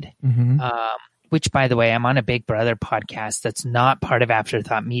started, which, by the way, I'm on a Big Brother podcast that's not part of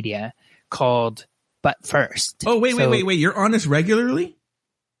Afterthought Media called But First. Oh, wait. You're on this regularly?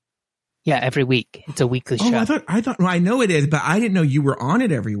 Yeah, every week. It's a weekly show. I thought, well, I know it is, but I didn't know you were on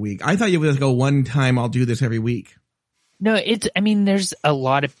it every week. I thought you would go one time, I'll do this every week. No, there's a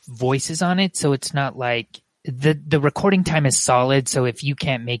lot of voices on it, so it's not like the recording time is solid. So if you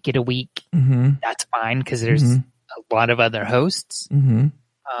can't make it a week, that's fine because there's a lot of other hosts.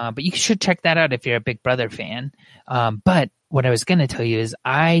 But you should check that out if you're a Big Brother fan. But what I was going to tell you is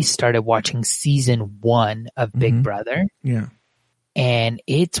I started watching season 1 of Big Brother. Yeah. And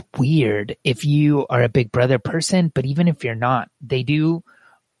it's weird if you are a Big Brother person, but even if you're not, they do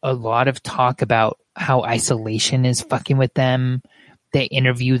a lot of talk about how isolation is fucking with them. They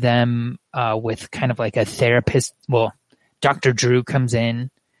interview them with kind of like a therapist. Well, Dr. Drew comes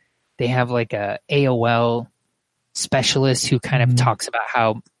in. They have like a AOL specialist who kind of talks about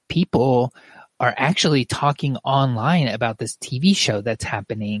how people are actually talking online about this TV show that's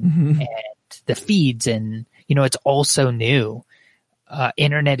happening and the feeds. And, it's also new.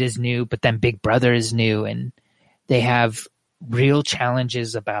 Internet is new, but then Big Brother is new, and they have real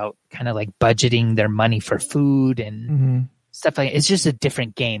challenges about kind of like budgeting their money for food and stuff like that. It's just a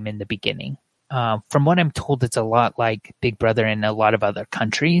different game in the beginning. From what I'm told, it's a lot like Big Brother in a lot of other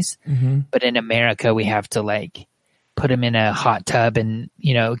countries, but in America, we have to like put them in a hot tub and,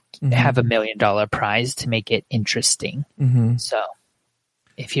 have $1 million prize to make it interesting. So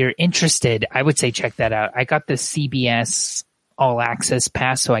if you're interested, I would say check that out. I got the CBS All Access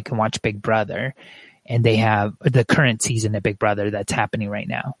Pass so I can watch Big Brother, and they have the current season of Big Brother that's happening right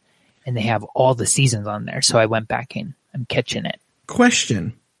now, and they have all the seasons on there. So I went back in. I'm catching it.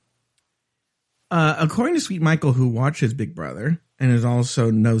 Question. According to Sweet Michael, who watches Big Brother and is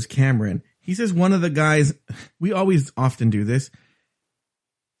also knows Cameron, he says one of the guys, we always often do this,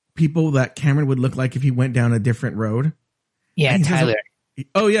 people that Cameron would look like if he went down a different road. Yeah, Tyler.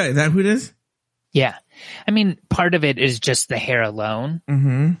 Oh, yeah. Is that who it is? Yeah. I mean, part of it is just the hair alone.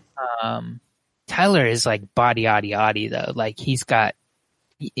 Tyler is like body, though. Like he's got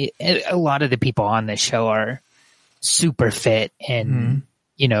a lot of the people on this show are super fit and,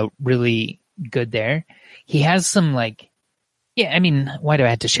 really good there. He has some like, yeah, I mean, why do I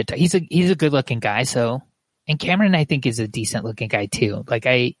have to shit talk? He's a good looking guy. So, and Cameron, I think, is a decent looking guy too. Like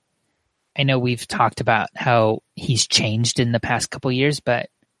I know we've talked about how he's changed in the past couple years, but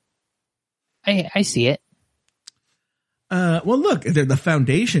I see it. Well, look, the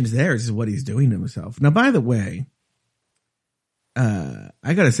foundation's there. This is what he's doing to himself. Now, by the way, I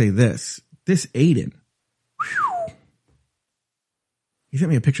got to say this Aiden, whew, he sent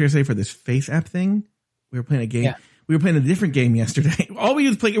me a picture yesterday for this face app thing. We were playing a game. Yeah. We were playing a different game yesterday. All we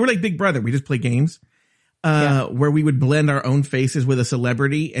do is play. We're like Big Brother. We just play games where we would blend our own faces with a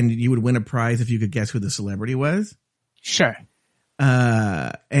celebrity, and you would win a prize if you could guess who the celebrity was. Sure.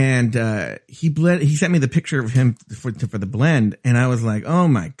 And he sent me the picture of him for the blend, and I was like, oh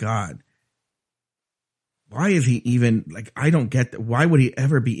my God, why is he even like, I don't get that. Why would he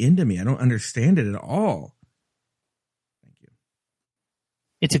ever be into me? I don't understand it at all. Thank you.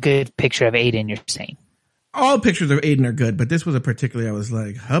 It's a good picture of Aiden, you're saying. All pictures of Aiden are good, but this was a particularly, I was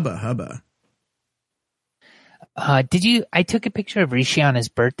like, hubba. I took a picture of Rishi on his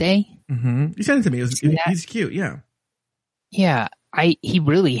birthday. You sent it to me. He's cute. Yeah. Yeah. He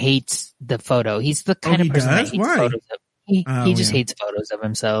really hates the photo. He's the kind of person that hates Why? photos of. He just hates photos of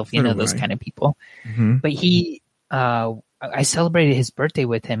himself. You know, those kind of people. Mm-hmm. But I celebrated his birthday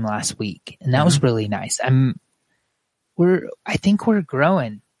with him last week, and that was really nice. I think we're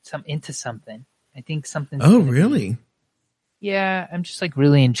growing into something. I think something. Oh, really? Yeah, I'm just like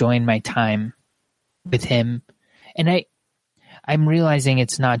really enjoying my time with him, and I'm realizing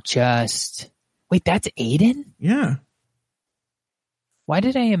it's not just. Wait, that's Aiden? Yeah. Why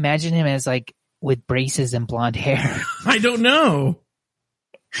did I imagine him as like with braces and blonde hair? I don't know.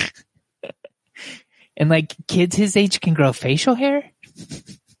 And like kids his age can grow facial hair?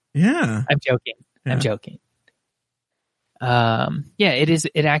 Yeah. I'm joking. Yeah. I'm joking. Yeah,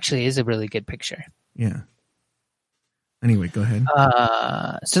 it actually is a really good picture. Yeah. Anyway, go ahead.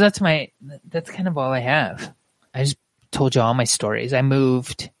 So that's kind of all I have. I just told you all my stories. I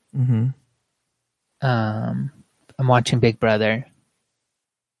moved. Mm-hmm. I'm watching Big Brother.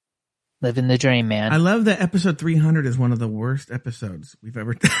 Living the dream, man. I love that episode 300 is one of the worst episodes we've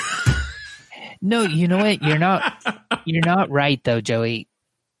ever done. No, you know what? You're not right though, Joey.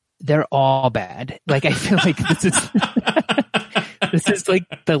 They're all bad. Like I feel like this is like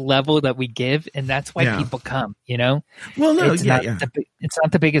the level that we give, and that's why people come, you know? Well, no, it's not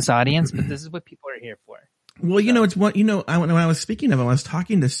the biggest audience, but this is what people are here for. Well, you know, it's what, you know, when I was speaking of it, I was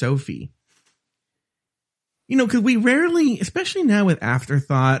talking to Sophie. You know, because we rarely, especially now with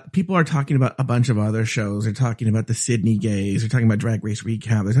Afterthought, people are talking about a bunch of other shows. They're talking about the Sydney Gays. They're talking about Drag Race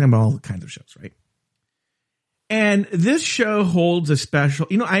Recap. They're talking about all kinds of shows, right? And this show holds a special,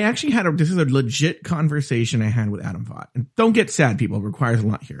 you know, I actually this is a legit conversation I had with Adam Vaught. And don't get sad, people. It requires a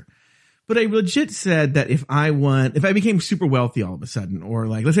lot here. But I legit said that if I became super wealthy all of a sudden, or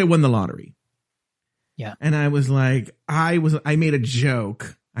like, let's say I won the lottery. Yeah. And I was like, I made a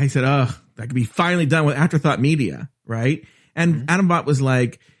joke. I said, oh, that could be finally done with Afterthought Media, right? And Adam Vaught was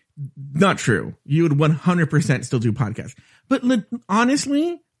like, not true. You would 100% still do podcasts. But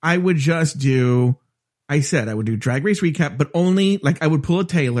honestly, I would just do, I would do Drag Race Recap, but only, like, I would pull a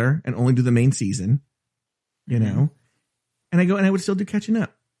Taylor and only do the main season, you know? And I would still do Catching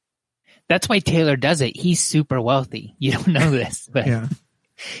Up. That's why Taylor does it. He's super wealthy. You don't know this, but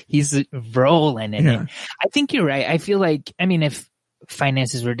he's rolling in it. I think you're right. I feel like, I mean, if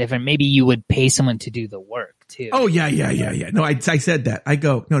finances were different, maybe you would pay someone to do the work too. Oh yeah. No, I said that.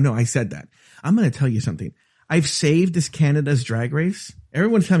 I said that. I'm going to tell you something. I've saved this Canada's Drag Race.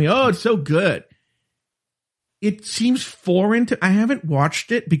 Everyone's telling me, oh, it's so good. It seems foreign I haven't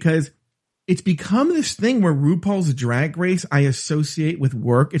watched it because it's become this thing where RuPaul's Drag Race I associate with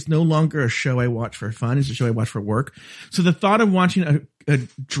work. It's no longer a show I watch for fun. It's a show I watch for work. So the thought of watching a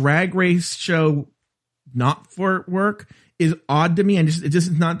Drag Race show not for work is odd to me, and it just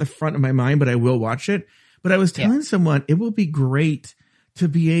is not the front of my mind, but I will watch it. But I was telling someone it will be great to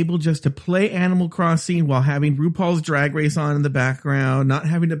be able just to play Animal Crossing while having RuPaul's Drag Race on in the background, not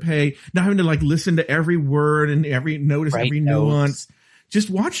having to like listen to every word and every nuance.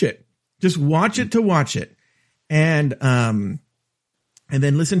 Just watch it. Just watch it to watch it. And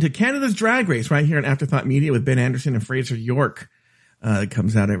then listen to Canada's Drag Race right here on Afterthought Media with Ben Anderson and Fraser York. It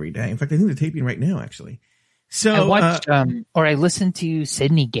comes out every day. In fact, I think they're taping right now, actually. So I watched, I listened to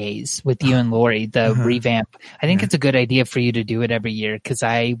Sydney Gaze with you and Lori, the revamp. I think it's a good idea for you to do it every year because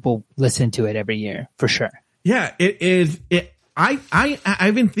I will listen to it every year for sure. Yeah, it is.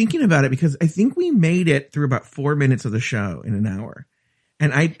 I've been thinking about it because I think we made it through about 4 minutes of the show in an hour,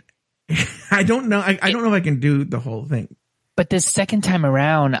 and I don't know. I don't know if I can do the whole thing. But this second time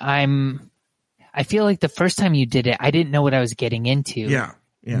around, I feel like the first time you did it, I didn't know what I was getting into. Yeah.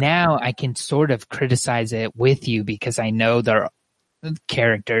 Now I can sort of criticize it with you because I know their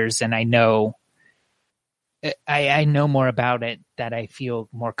characters and I know more about it that I feel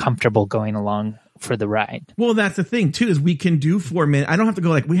more comfortable going along for the ride. Well, that's the thing too, is we can do 4 minutes. I don't have to go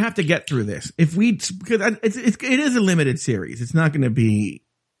like, we have to get through this. Because it is a limited series. It's not going to be,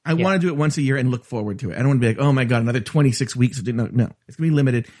 I want to do it once a year and look forward to it. I don't want to be like, oh my God, another 26 weeks. No, it's going to be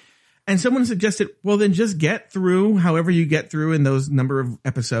limited. And someone suggested, well, then just get through however you get through in those number of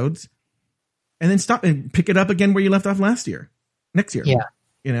episodes and then stop and pick it up again where you left off next year. Yeah.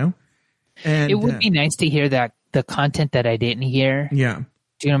 You know? And it would be nice to hear that the content that I didn't hear. Yeah.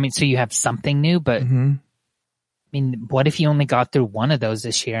 Do you know what I mean? So you have something new, but I mean, what if you only got through one of those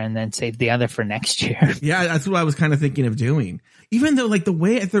this year and then save the other for next year? Yeah, that's what I was kind of thinking of doing. Even though like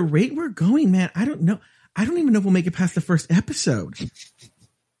at the rate we're going, man, I don't know. I don't even know if we'll make it past the first episode.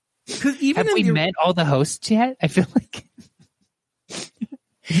 Have we met all the hosts yet? I feel like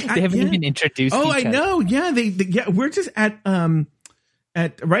they haven't even introduced each other. I know. Yeah, we're just at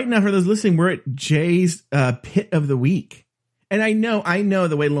right now for those listening, we're at Jay's pit of the week. And I know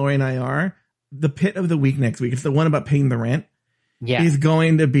the way Lori and I are, the pit of the week next week, it's the one about paying the rent, is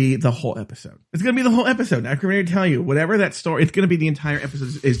going to be the whole episode. It's going to be the whole episode. I can already tell you, whatever that story, it's going to be the entire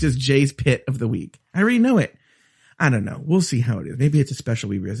episode. It's just Jay's pit of the week. I already know it. I don't know. We'll see how it is. Maybe it's a special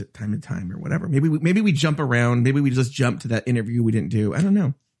we visit time to time or whatever. Maybe we jump around. Maybe we just jump to that interview we didn't do. I don't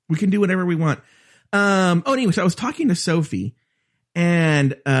know. We can do whatever we want. Anyway, so I was talking to Sophie,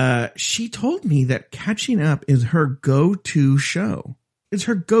 and she told me that Catching Up is her go-to show. It's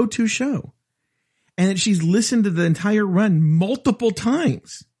her go-to show. And that she's listened to the entire run multiple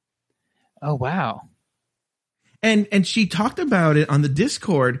times. Oh, wow. And she talked about it on the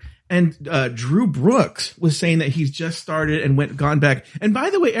Discord, and Drew Brooks was saying that he's just started and gone back. And by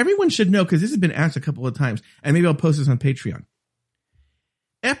the way, everyone should know, because this has been asked a couple of times, and maybe I'll post this on Patreon.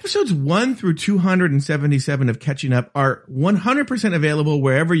 Episodes 1 through 277 of Catching Up are 100% available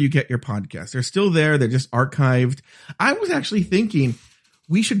wherever you get your podcasts. They're still there. They're just archived. I was actually thinking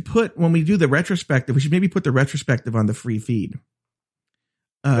we should put, when we do the retrospective, we should maybe put the retrospective on the free feed.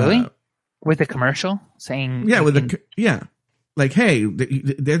 Really? With a commercial saying? Yeah, like, hey,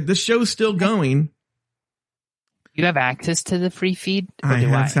 the show's still going. You have access to the free feed? I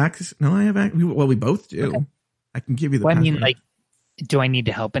have access. No, I have access. Well, we both do. Okay. I can give you the password. I mean, like, do I need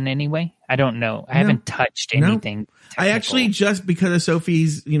to help in any way? I don't know. I haven't touched anything. I actually, just because of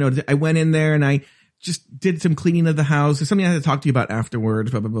Sophie's, I went in there and I just did some cleaning of the house. It's something I had to talk to you about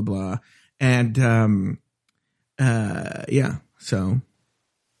afterwards, blah, blah, blah, blah. And, yeah, so.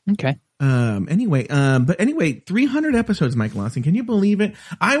 Okay. But anyway, 300 episodes, Mike Lawson. Can you believe it?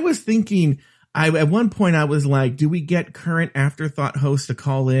 I was thinking, at one point I was like, do we get current Afterthought hosts to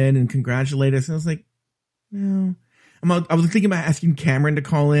call in and congratulate us? And I was like, no. I was thinking about asking Cameron to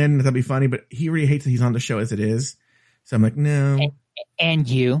call in. That'd be funny, but he really hates that he's on the show as it is. So I'm like, no. And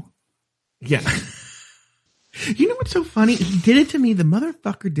you. Yeah. You know what's so funny? He did it to me. The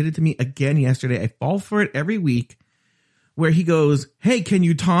motherfucker did it to me again yesterday. I fall for it every week, where he goes, hey, can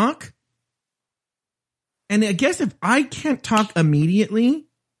you talk? And I guess if I can't talk immediately,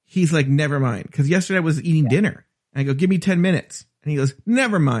 he's like, never mind. Because yesterday I was eating dinner. And I go, give me 10 minutes. And he goes,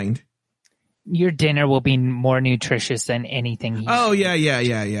 never mind. Your dinner will be more nutritious than anything. Oh, yeah.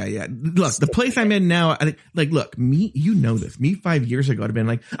 Look, the place I'm in now, look, me, you know this. Me 5 years ago, I'd have been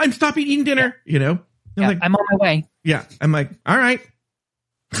like, I'm stopping eating dinner, I'm on my way. Yeah. I'm like, all right.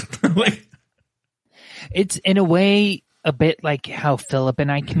 Like, it's in a way a bit like how Philip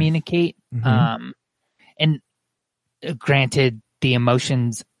and I communicate. Mm-hmm. And granted, the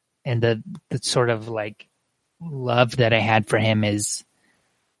emotions and the sort of like love that I had for him is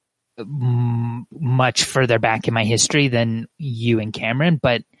much further back in my history than you and Cameron,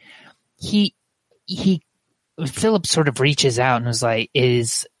 but Philip sort of reaches out and was like,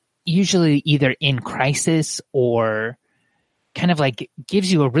 is usually either in crisis or kind of like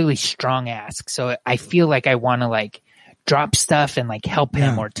gives you a really strong ask. So I feel like I want to like drop stuff and like help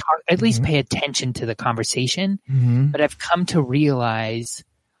him or talk, at least pay attention to the conversation. Mm-hmm. But I've come to realize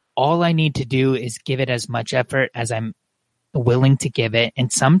all I need to do is give it as much effort as I'm willing to give it.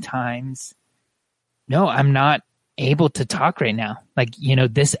 And sometimes, no, I'm not able to talk right now. Like,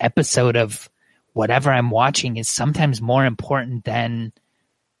 this episode of whatever I'm watching is sometimes more important than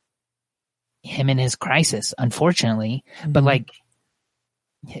him in his crisis, unfortunately. Mm-hmm. But like,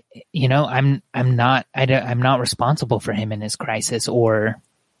 I'm not responsible for him in his crisis or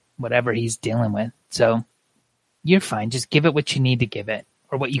whatever he's dealing with. So you're fine. Just give it what you need to give it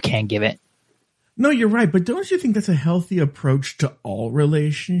or what you can give it. No, you're right. But don't you think that's a healthy approach to all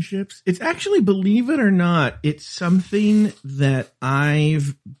relationships? It's actually, believe it or not, it's something that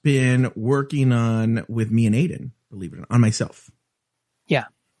I've been working on with me and Aiden, believe it or not, on myself. Yeah.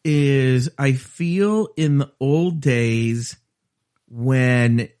 Is I feel in the old days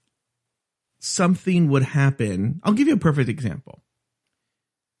when something would happen, I'll give you a perfect example.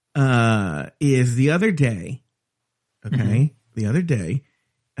 Is the other day,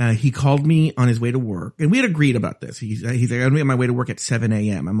 he called me on his way to work, and we had agreed about this. He's like, I'm going to be on my way to work at 7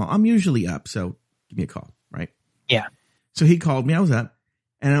 a.m. I'm usually up, so give me a call, right? Yeah. So he called me. I was up,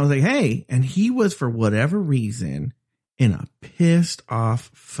 and I was like, hey. And he was, for whatever reason, in a pissed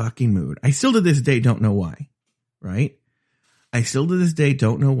off fucking mood. I still to this day don't know why, right? I still to this day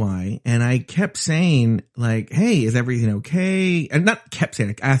don't know why. And I kept saying, like, hey, is everything okay? And not kept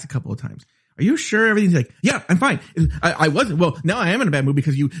saying, I asked a couple of times. Are you sure everything's like, yeah, I'm fine. I wasn't. Well, now I am in a bad mood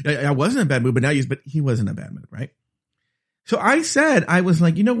because I wasn't in a bad mood, but he was in a bad mood, right? So I said, I was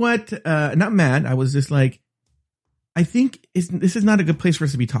like, you know what? Not mad. I was just like, I think this is not a good place for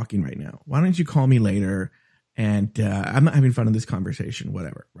us to be talking right now. Why don't you call me later? And I'm not having fun in this conversation,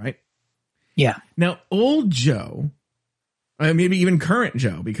 whatever, right? Yeah. Now, old Joe, maybe even current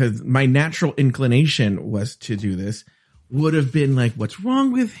Joe, because my natural inclination was to do this, would have been like, what's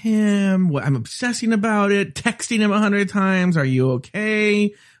wrong with him? I'm obsessing about it, texting him 100 times. Are you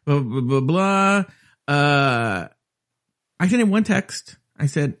okay? Blah, blah, blah, blah. I sent him one text. I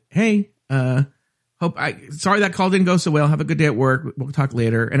said, hey, sorry that call didn't go so well. Have a good day at work. We'll talk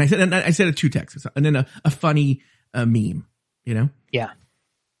later. And I said a 2 texts and then a funny meme, you know? Yeah.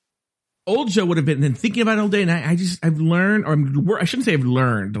 Old Joe would have been thinking about it all day. And I've learned, or I shouldn't say I've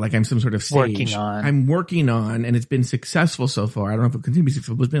learned, like I'm some sort of sage. I'm working on, and it's been successful so far. I don't know if it continues to be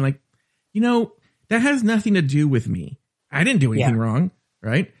successful, but it's been like, you know, that has nothing to do with me. I didn't do anything wrong,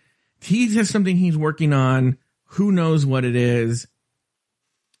 right? He has something he's working on. Who knows what it is?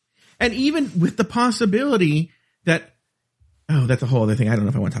 And even with the possibility that, that's a whole other thing. I don't know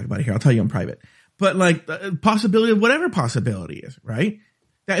if I want to talk about it here. I'll tell you in private. But like the possibility of whatever possibility is, right?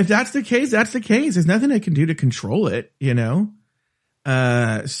 That if that's the case, that's the case. There's nothing I can do to control it, you know?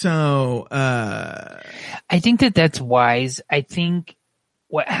 I think that's wise. I think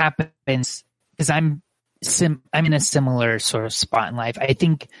what happens, because I'm in a similar sort of spot in life. I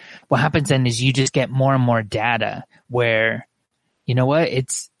think what happens then is you just get more and more data where, you know what,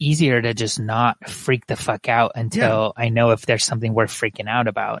 it's easier to just not freak the fuck out until I know if there's something worth freaking out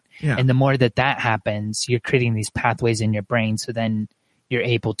about. Yeah. And the more that happens, you're creating these pathways in your brain. So then you're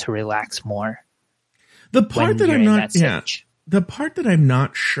able to relax more. The part that I'm not, the part that I'm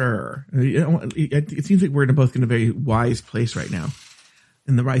not sure, it seems like we're both in a very wise place right now.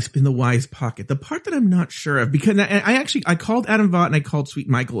 In the wise pocket. The part that I'm not sure of, because I called Adam Vaught and I called Sweet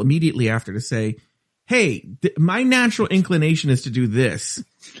Michael immediately after to say, hey, my natural inclination is to do this.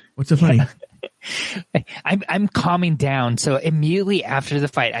 What's so funny? I'm calming down. So immediately after the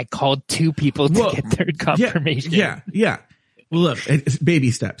fight, I called 2 people to get their confirmation. Yeah. Well, look, it's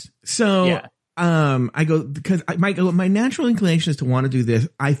baby steps. So, I go, because my natural inclination is to want to do this.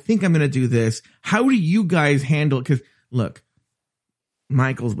 I think I'm going to do this. How do you guys handle it? Because look,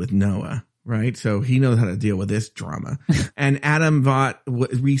 Michael's with Noah, right? So he knows how to deal with this drama. And Adam Vaught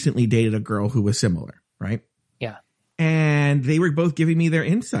recently dated a girl who was similar, right? Yeah. And they were both giving me their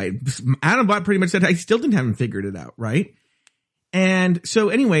insight. Adam Vaught pretty much said, I still haven't figured it out, right? And so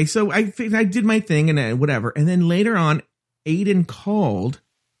anyway, I did my thing and then whatever. And then later on, Aiden called.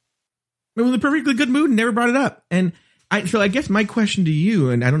 It was in a perfectly good mood and never brought it up. And so I guess my question to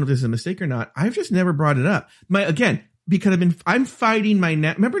you, and I don't know if this is a mistake or not, I've just never brought it up. Because I'm fighting my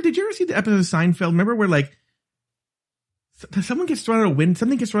net. Remember, did you ever see the episode of Seinfeld? Remember where like something gets thrown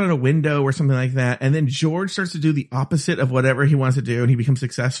out a window or something like that. And then George starts to do the opposite of whatever he wants to do and he becomes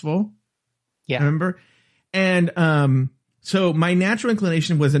successful. Yeah. Remember? And, so my natural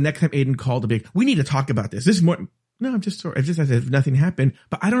inclination was the next time Aiden called we need to talk about this. This is more, no, I'm just as if nothing happened,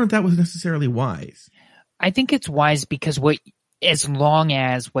 but I don't know if that was necessarily wise. I think it's wise because as long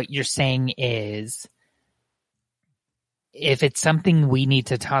as what you're saying is, if it's something we need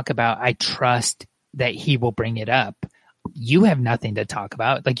to talk about, I trust that he will bring it up. You have nothing to talk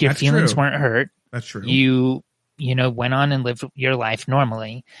about. Like your feelings weren't hurt. That's true. You went on and lived your life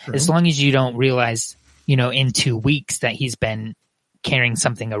normally. True. As long as you don't realize, in 2 weeks that he's been carrying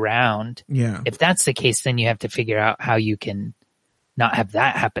something around. Yeah. If that's the case, then you have to figure out how you can not have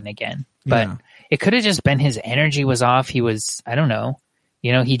that happen again. But it could have just been his energy was off. He was, I don't know.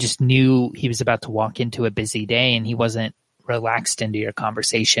 He just knew he was about to walk into a busy day and he wasn't relaxed into your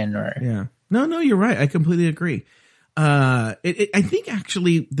conversation No, you're right. I completely agree. I think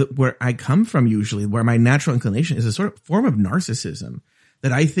actually where I come from usually, where my natural inclination is a sort of form of narcissism,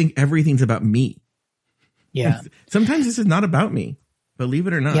 that I think everything's about me. Yeah. And sometimes this is not about me, believe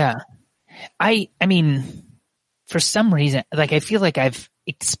it or not. Yeah. I mean, for some reason, like I feel like I've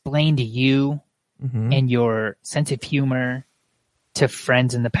explained to you and your sense of humor to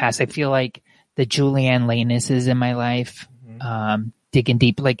friends in the past. I feel like the Julianne Laneses in my life, digging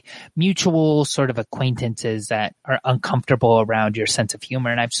deep, like mutual sort of acquaintances that are uncomfortable around your sense of humor.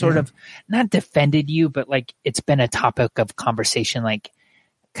 And I've sort of not defended you, but like it's been a topic of conversation, like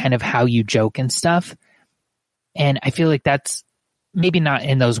kind of how you joke and stuff. And I feel like maybe not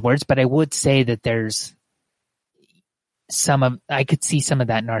in those words, but I would say that there's I could see some of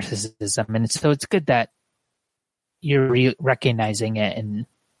that narcissism. And so it's good that you're recognizing it and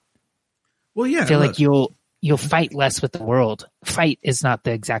feel like you'll fight less with the world. Fight is not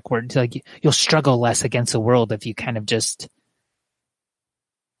the exact word. Like you'll struggle less against the world if you kind of just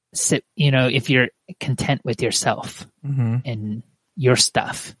sit, if you're content with yourself and your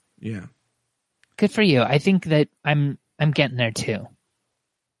stuff. Yeah. Good for you. I think that I'm getting there too.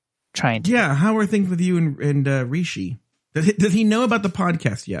 Trying to. Yeah. How are things with you and Rishi? Does he know about the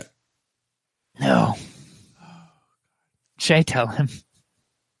podcast yet? No. Should I tell him?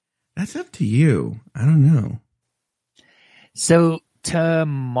 That's up to you. I don't know. So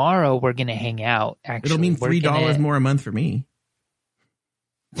tomorrow we're going to hang out. Actually, it'll mean $3 more a month for me.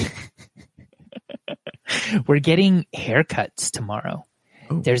 We're getting haircuts tomorrow.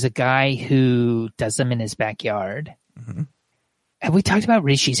 Oh. There's a guy who does them in his backyard. Mm-hmm. Have we talked about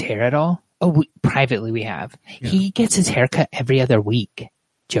Rishi's hair at all? Oh, privately we have. Yeah. He gets his haircut every other week,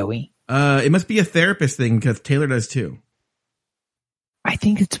 Joey. It must be a therapist thing because Taylor does too. I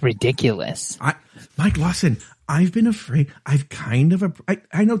think it's ridiculous. Mike Lawson, I've been afraid.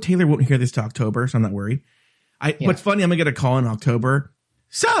 I know Taylor won't hear this to October, so I'm not worried. What's funny, I'm going to get a call in October.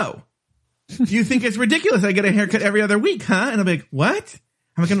 So, do you think it's ridiculous I get a haircut every other week, huh? And I'm like, what?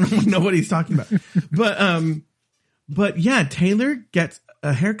 I'm not going to know what he's talking about. But yeah, Taylor gets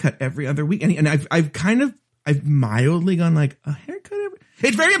a haircut every other week. And I've mildly gone like, a haircut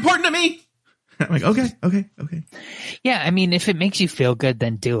it's very important to me. I'm like, okay. Yeah, I mean, if it makes you feel good,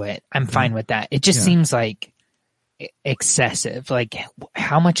 then do it. I'm fine with that. It just seems like excessive. Like,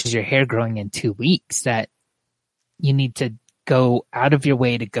 how much is your hair growing in 2 weeks that you need to go out of your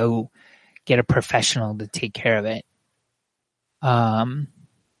way to go get a professional to take care of it? So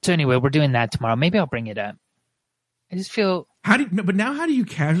anyway, we're doing that tomorrow. Maybe I'll bring it up. I just feel... how do you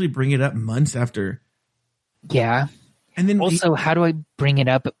casually bring it up months after? Yeah. And then also, how do I bring it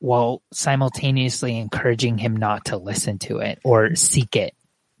up while simultaneously encouraging him not to listen to it or seek it?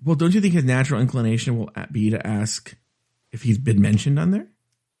 Well, don't you think his natural inclination will be to ask if he's been mentioned on there?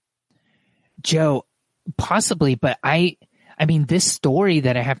 Joe, possibly, but I mean, this story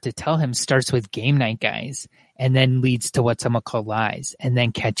that I have to tell him starts with Game Night Guys and then leads to What Some Call Lies and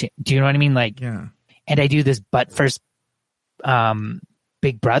then catch it. Do you know what I mean? Like, yeah. And I do this butt first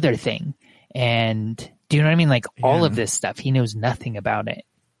Big Brother thing. And do you know what I mean? Like all of this stuff, he knows nothing about it.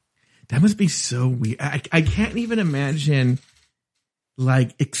 That must be so weird. I can't even imagine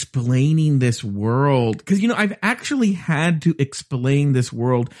like explaining this world. Because, I've actually had to explain this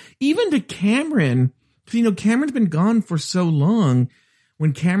world even to Cameron. Because, Cameron's been gone for so long.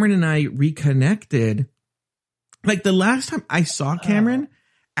 When Cameron and I reconnected, like the last time I saw Cameron,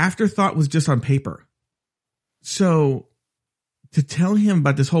 Afterthought was just on paper. So to tell him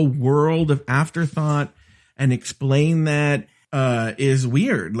about this whole world of Afterthought and explain that is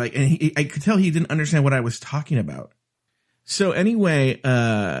weird. Like, and I could tell he didn't understand what I was talking about. So anyway,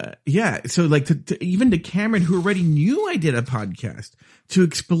 So like even to Cameron, who already knew I did a podcast, to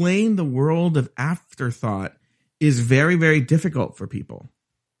explain the world of Afterthought is very, very difficult for people.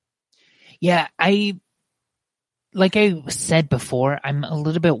 Yeah, like I said before, I'm a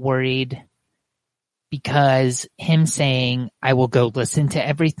little bit worried because him saying, I will go listen to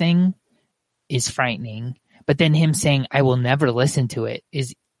everything is frightening. But then him saying, I will never listen to it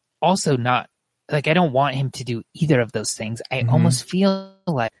is also not, like, I don't want him to do either of those things. I almost feel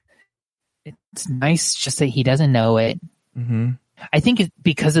like it's nice just that he doesn't know it. Mm-hmm. I think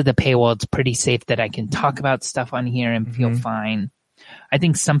because of the paywall, it's pretty safe that I can talk about stuff on here and feel fine. I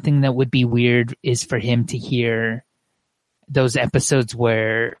think something that would be weird is for him to hear those episodes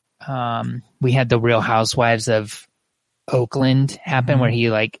where we had the Real Housewives of Oakland happen, where he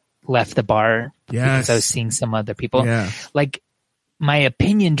like left the bar because I was seeing some other people. Yeah. Like my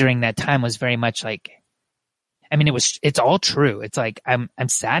opinion during that time was very much like, I mean, it's all true. It's like, I'm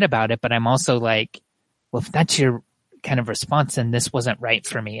sad about it, but I'm also like, well, if that's your kind of response, then this wasn't right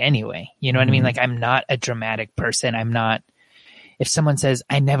for me anyway. You know what I mean? Like, I'm not a dramatic person. I'm not, if someone says,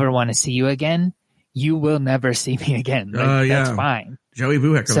 I never want to see you again, you will never see me again. Like, that's fine. Joey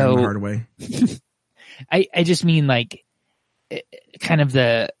Buhecker learned the hard way. I just mean like kind of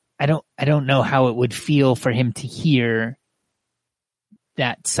I don't know how it would feel for him to hear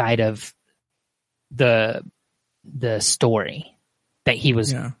that side of the story that he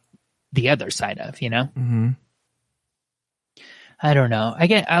was the other side of, Mm-hmm. I don't know.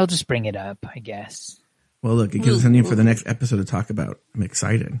 I'll just bring it up, I guess. Well, look, it gives us something for the next episode to talk about. I'm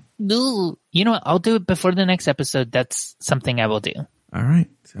excited. No, you know what? I'll do it before the next episode. That's something I will do. All right.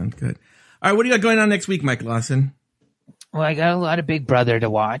 Sounds good. All right. What do you got going on next week, Mike Lawson? Well, I got a lot of Big Brother to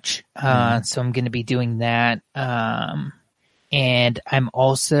watch. So I'm going to be doing that. And I'm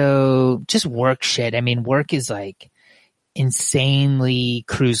also just work shit. I mean, work is like insanely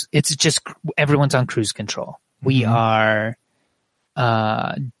cruise. It's just everyone's on cruise control. We are,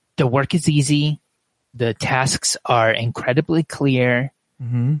 the work is easy. The tasks are incredibly clear.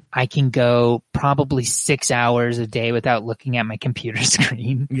 Mm-hmm. I can go probably 6 hours a day without looking at my computer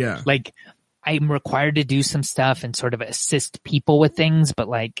screen. Yeah. Like I'm required to do some stuff and sort of assist people with things, but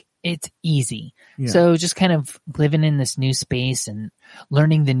like it's easy. Yeah. So just kind of living in this new space and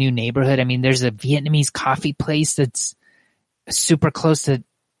learning the new neighborhood. I mean, there's a Vietnamese coffee place that's super close to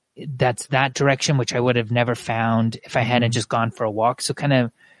that direction, which I would have never found if I hadn't just gone for a walk. So kind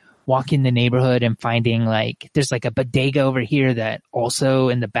of walking the neighborhood and finding like there's like a bodega over here that also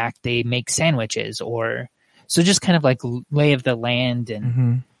in the back they make sandwiches, or so just kind of like lay of the land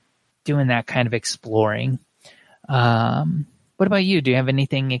and doing that kind of exploring. What about you? Do you have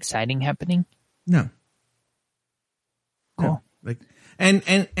anything exciting happening? No. Cool. No. Like,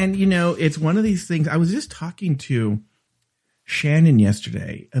 and you know, it's one of these things. I was just talking to Shannon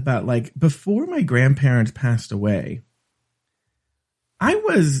yesterday about like before my grandparents passed away, I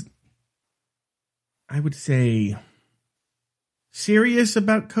would say serious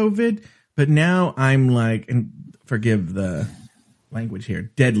about COVID, but now I'm like, and forgive the language here,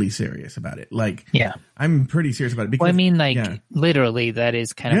 deadly serious about it. Like, yeah, I'm pretty serious about it. Because, well, I mean, like literally that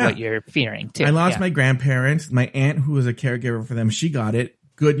is kind of what you're fearing too. I lost my grandparents. My aunt, who was a caregiver for them, she got it.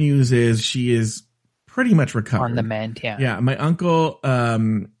 Good news is she is pretty much recovered. On the mend, yeah. Yeah, my uncle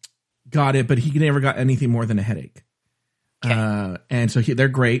got it, but he never got anything more than a headache. Okay. And so they're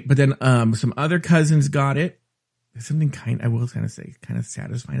great. But then some other cousins got it. There's something I will kind of say, kind of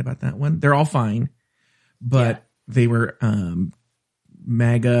satisfying about that one. They're all fine, but they were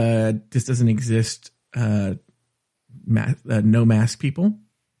MAGA, this doesn't exist, no mask people.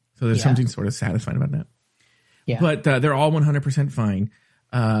 So there's something sort of satisfying about that. Yeah. But they're all 100% fine.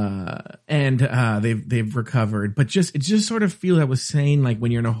 And they've recovered. But it just sort of feels, I was saying, like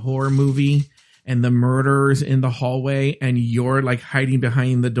when you're in a horror movie and the murderer's in the hallway and you're like hiding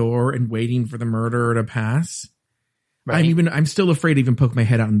behind the door and waiting for the murderer to pass. Right. I'm still afraid to even poke my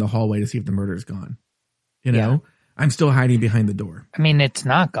head out in the hallway to see if the murderer's gone. You know? I'm still hiding behind the door. I mean, it's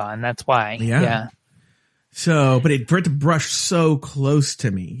not gone. That's why. Yeah. So, but for it to brush so close to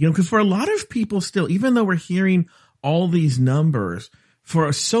me, you know, because for a lot of people still, even though we're hearing all these numbers,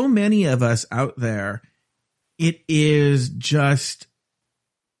 for so many of us out there, it is just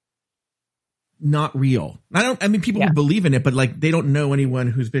not real. I mean, people would believe in it, but like they don't know anyone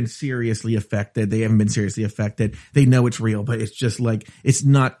who's been seriously affected. They haven't been seriously affected. They know it's real, but it's just like, it's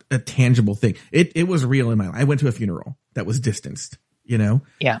not a tangible thing. It was real in my life. I went to a funeral that was distanced, you know?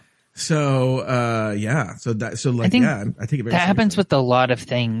 Yeah. So, I take it very seriously. That happens with a lot of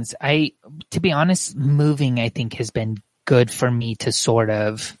things. To be honest, moving, I think has been good for me to sort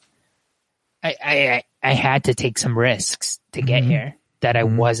of, I had to take some risks to get here that I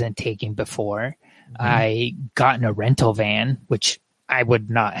wasn't taking before. I got in a rental van, which I would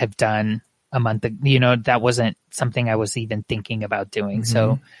not have done a month ago. You know, that wasn't something I was even thinking about doing.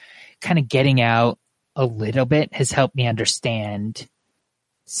 So kind of getting out a little bit has helped me understand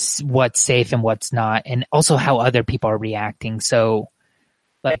what's safe and what's not, and also how other people are reacting. So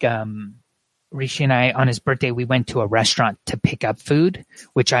like, Rishi and I, on his birthday, we went to a restaurant to pick up food,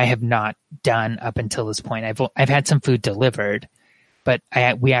 which I have not done up until this point. I've had some food delivered, but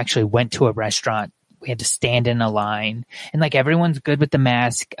we actually went to a restaurant. We had to stand in a line, and like everyone's good with the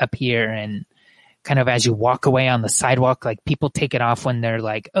mask up here. And kind of as you walk away on the sidewalk, like people take it off when they're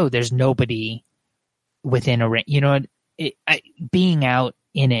like, oh, there's nobody within a ring. You know, being out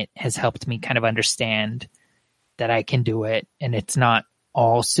in it has helped me kind of understand that I can do it, and it's not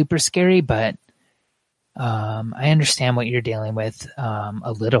all super scary, but I understand what you're dealing with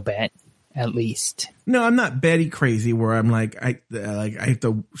a little bit. At least. No, I'm not Betty crazy where I'm like, I have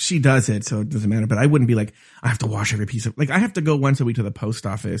to, she does it, so it doesn't matter. But I wouldn't be like, I have to wash every piece of, like, I have to go once a week to the post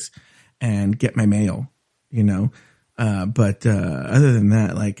office and get my mail, you know? But other than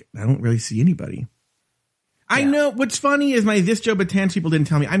that, like, I don't really see anybody. Yeah. I know what's funny is This Joe Batanz people didn't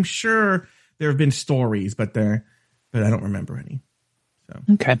tell me. I'm sure there have been stories, but I don't remember any. So.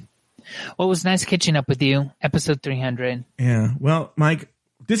 Okay. Well, it was nice catching up with you. Episode 300. Yeah. Well, Mike,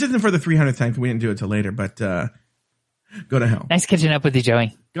 this isn't for the 300th time. We didn't do it till later, but go to hell. Nice catching up with you,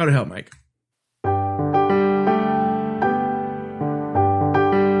 Joey. Go to hell, Mike.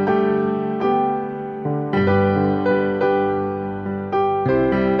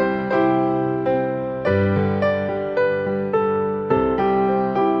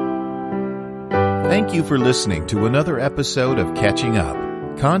 Thank you for listening to another episode of Catching Up.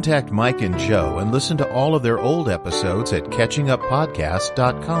 Contact Mike and Joe and listen to all of their old episodes at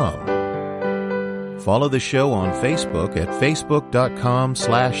catchinguppodcast.com. Follow the show on Facebook at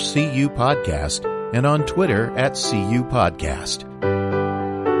facebook.com/CUpodcast and on Twitter at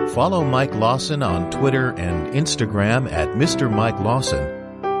CUpodcast. Follow Mike Lawson on Twitter and Instagram at Mr. Mike Lawson.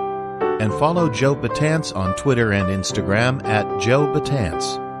 And follow Joe Batanz on Twitter and Instagram at Joe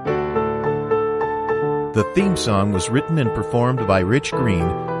Batanz. The theme song was written and performed by Rich Green,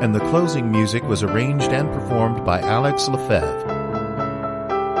 and the closing music was arranged and performed by Alex Lefebvre.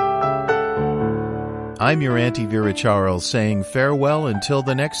 I'm your Auntie Vera Charles saying farewell until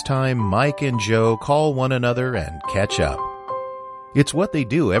the next time Mike and Joe call one another and catch up. It's what they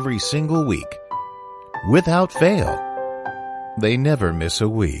do every single week. Without fail, they never miss a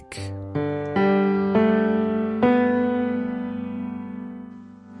week.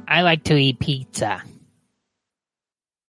 I like to eat pizza.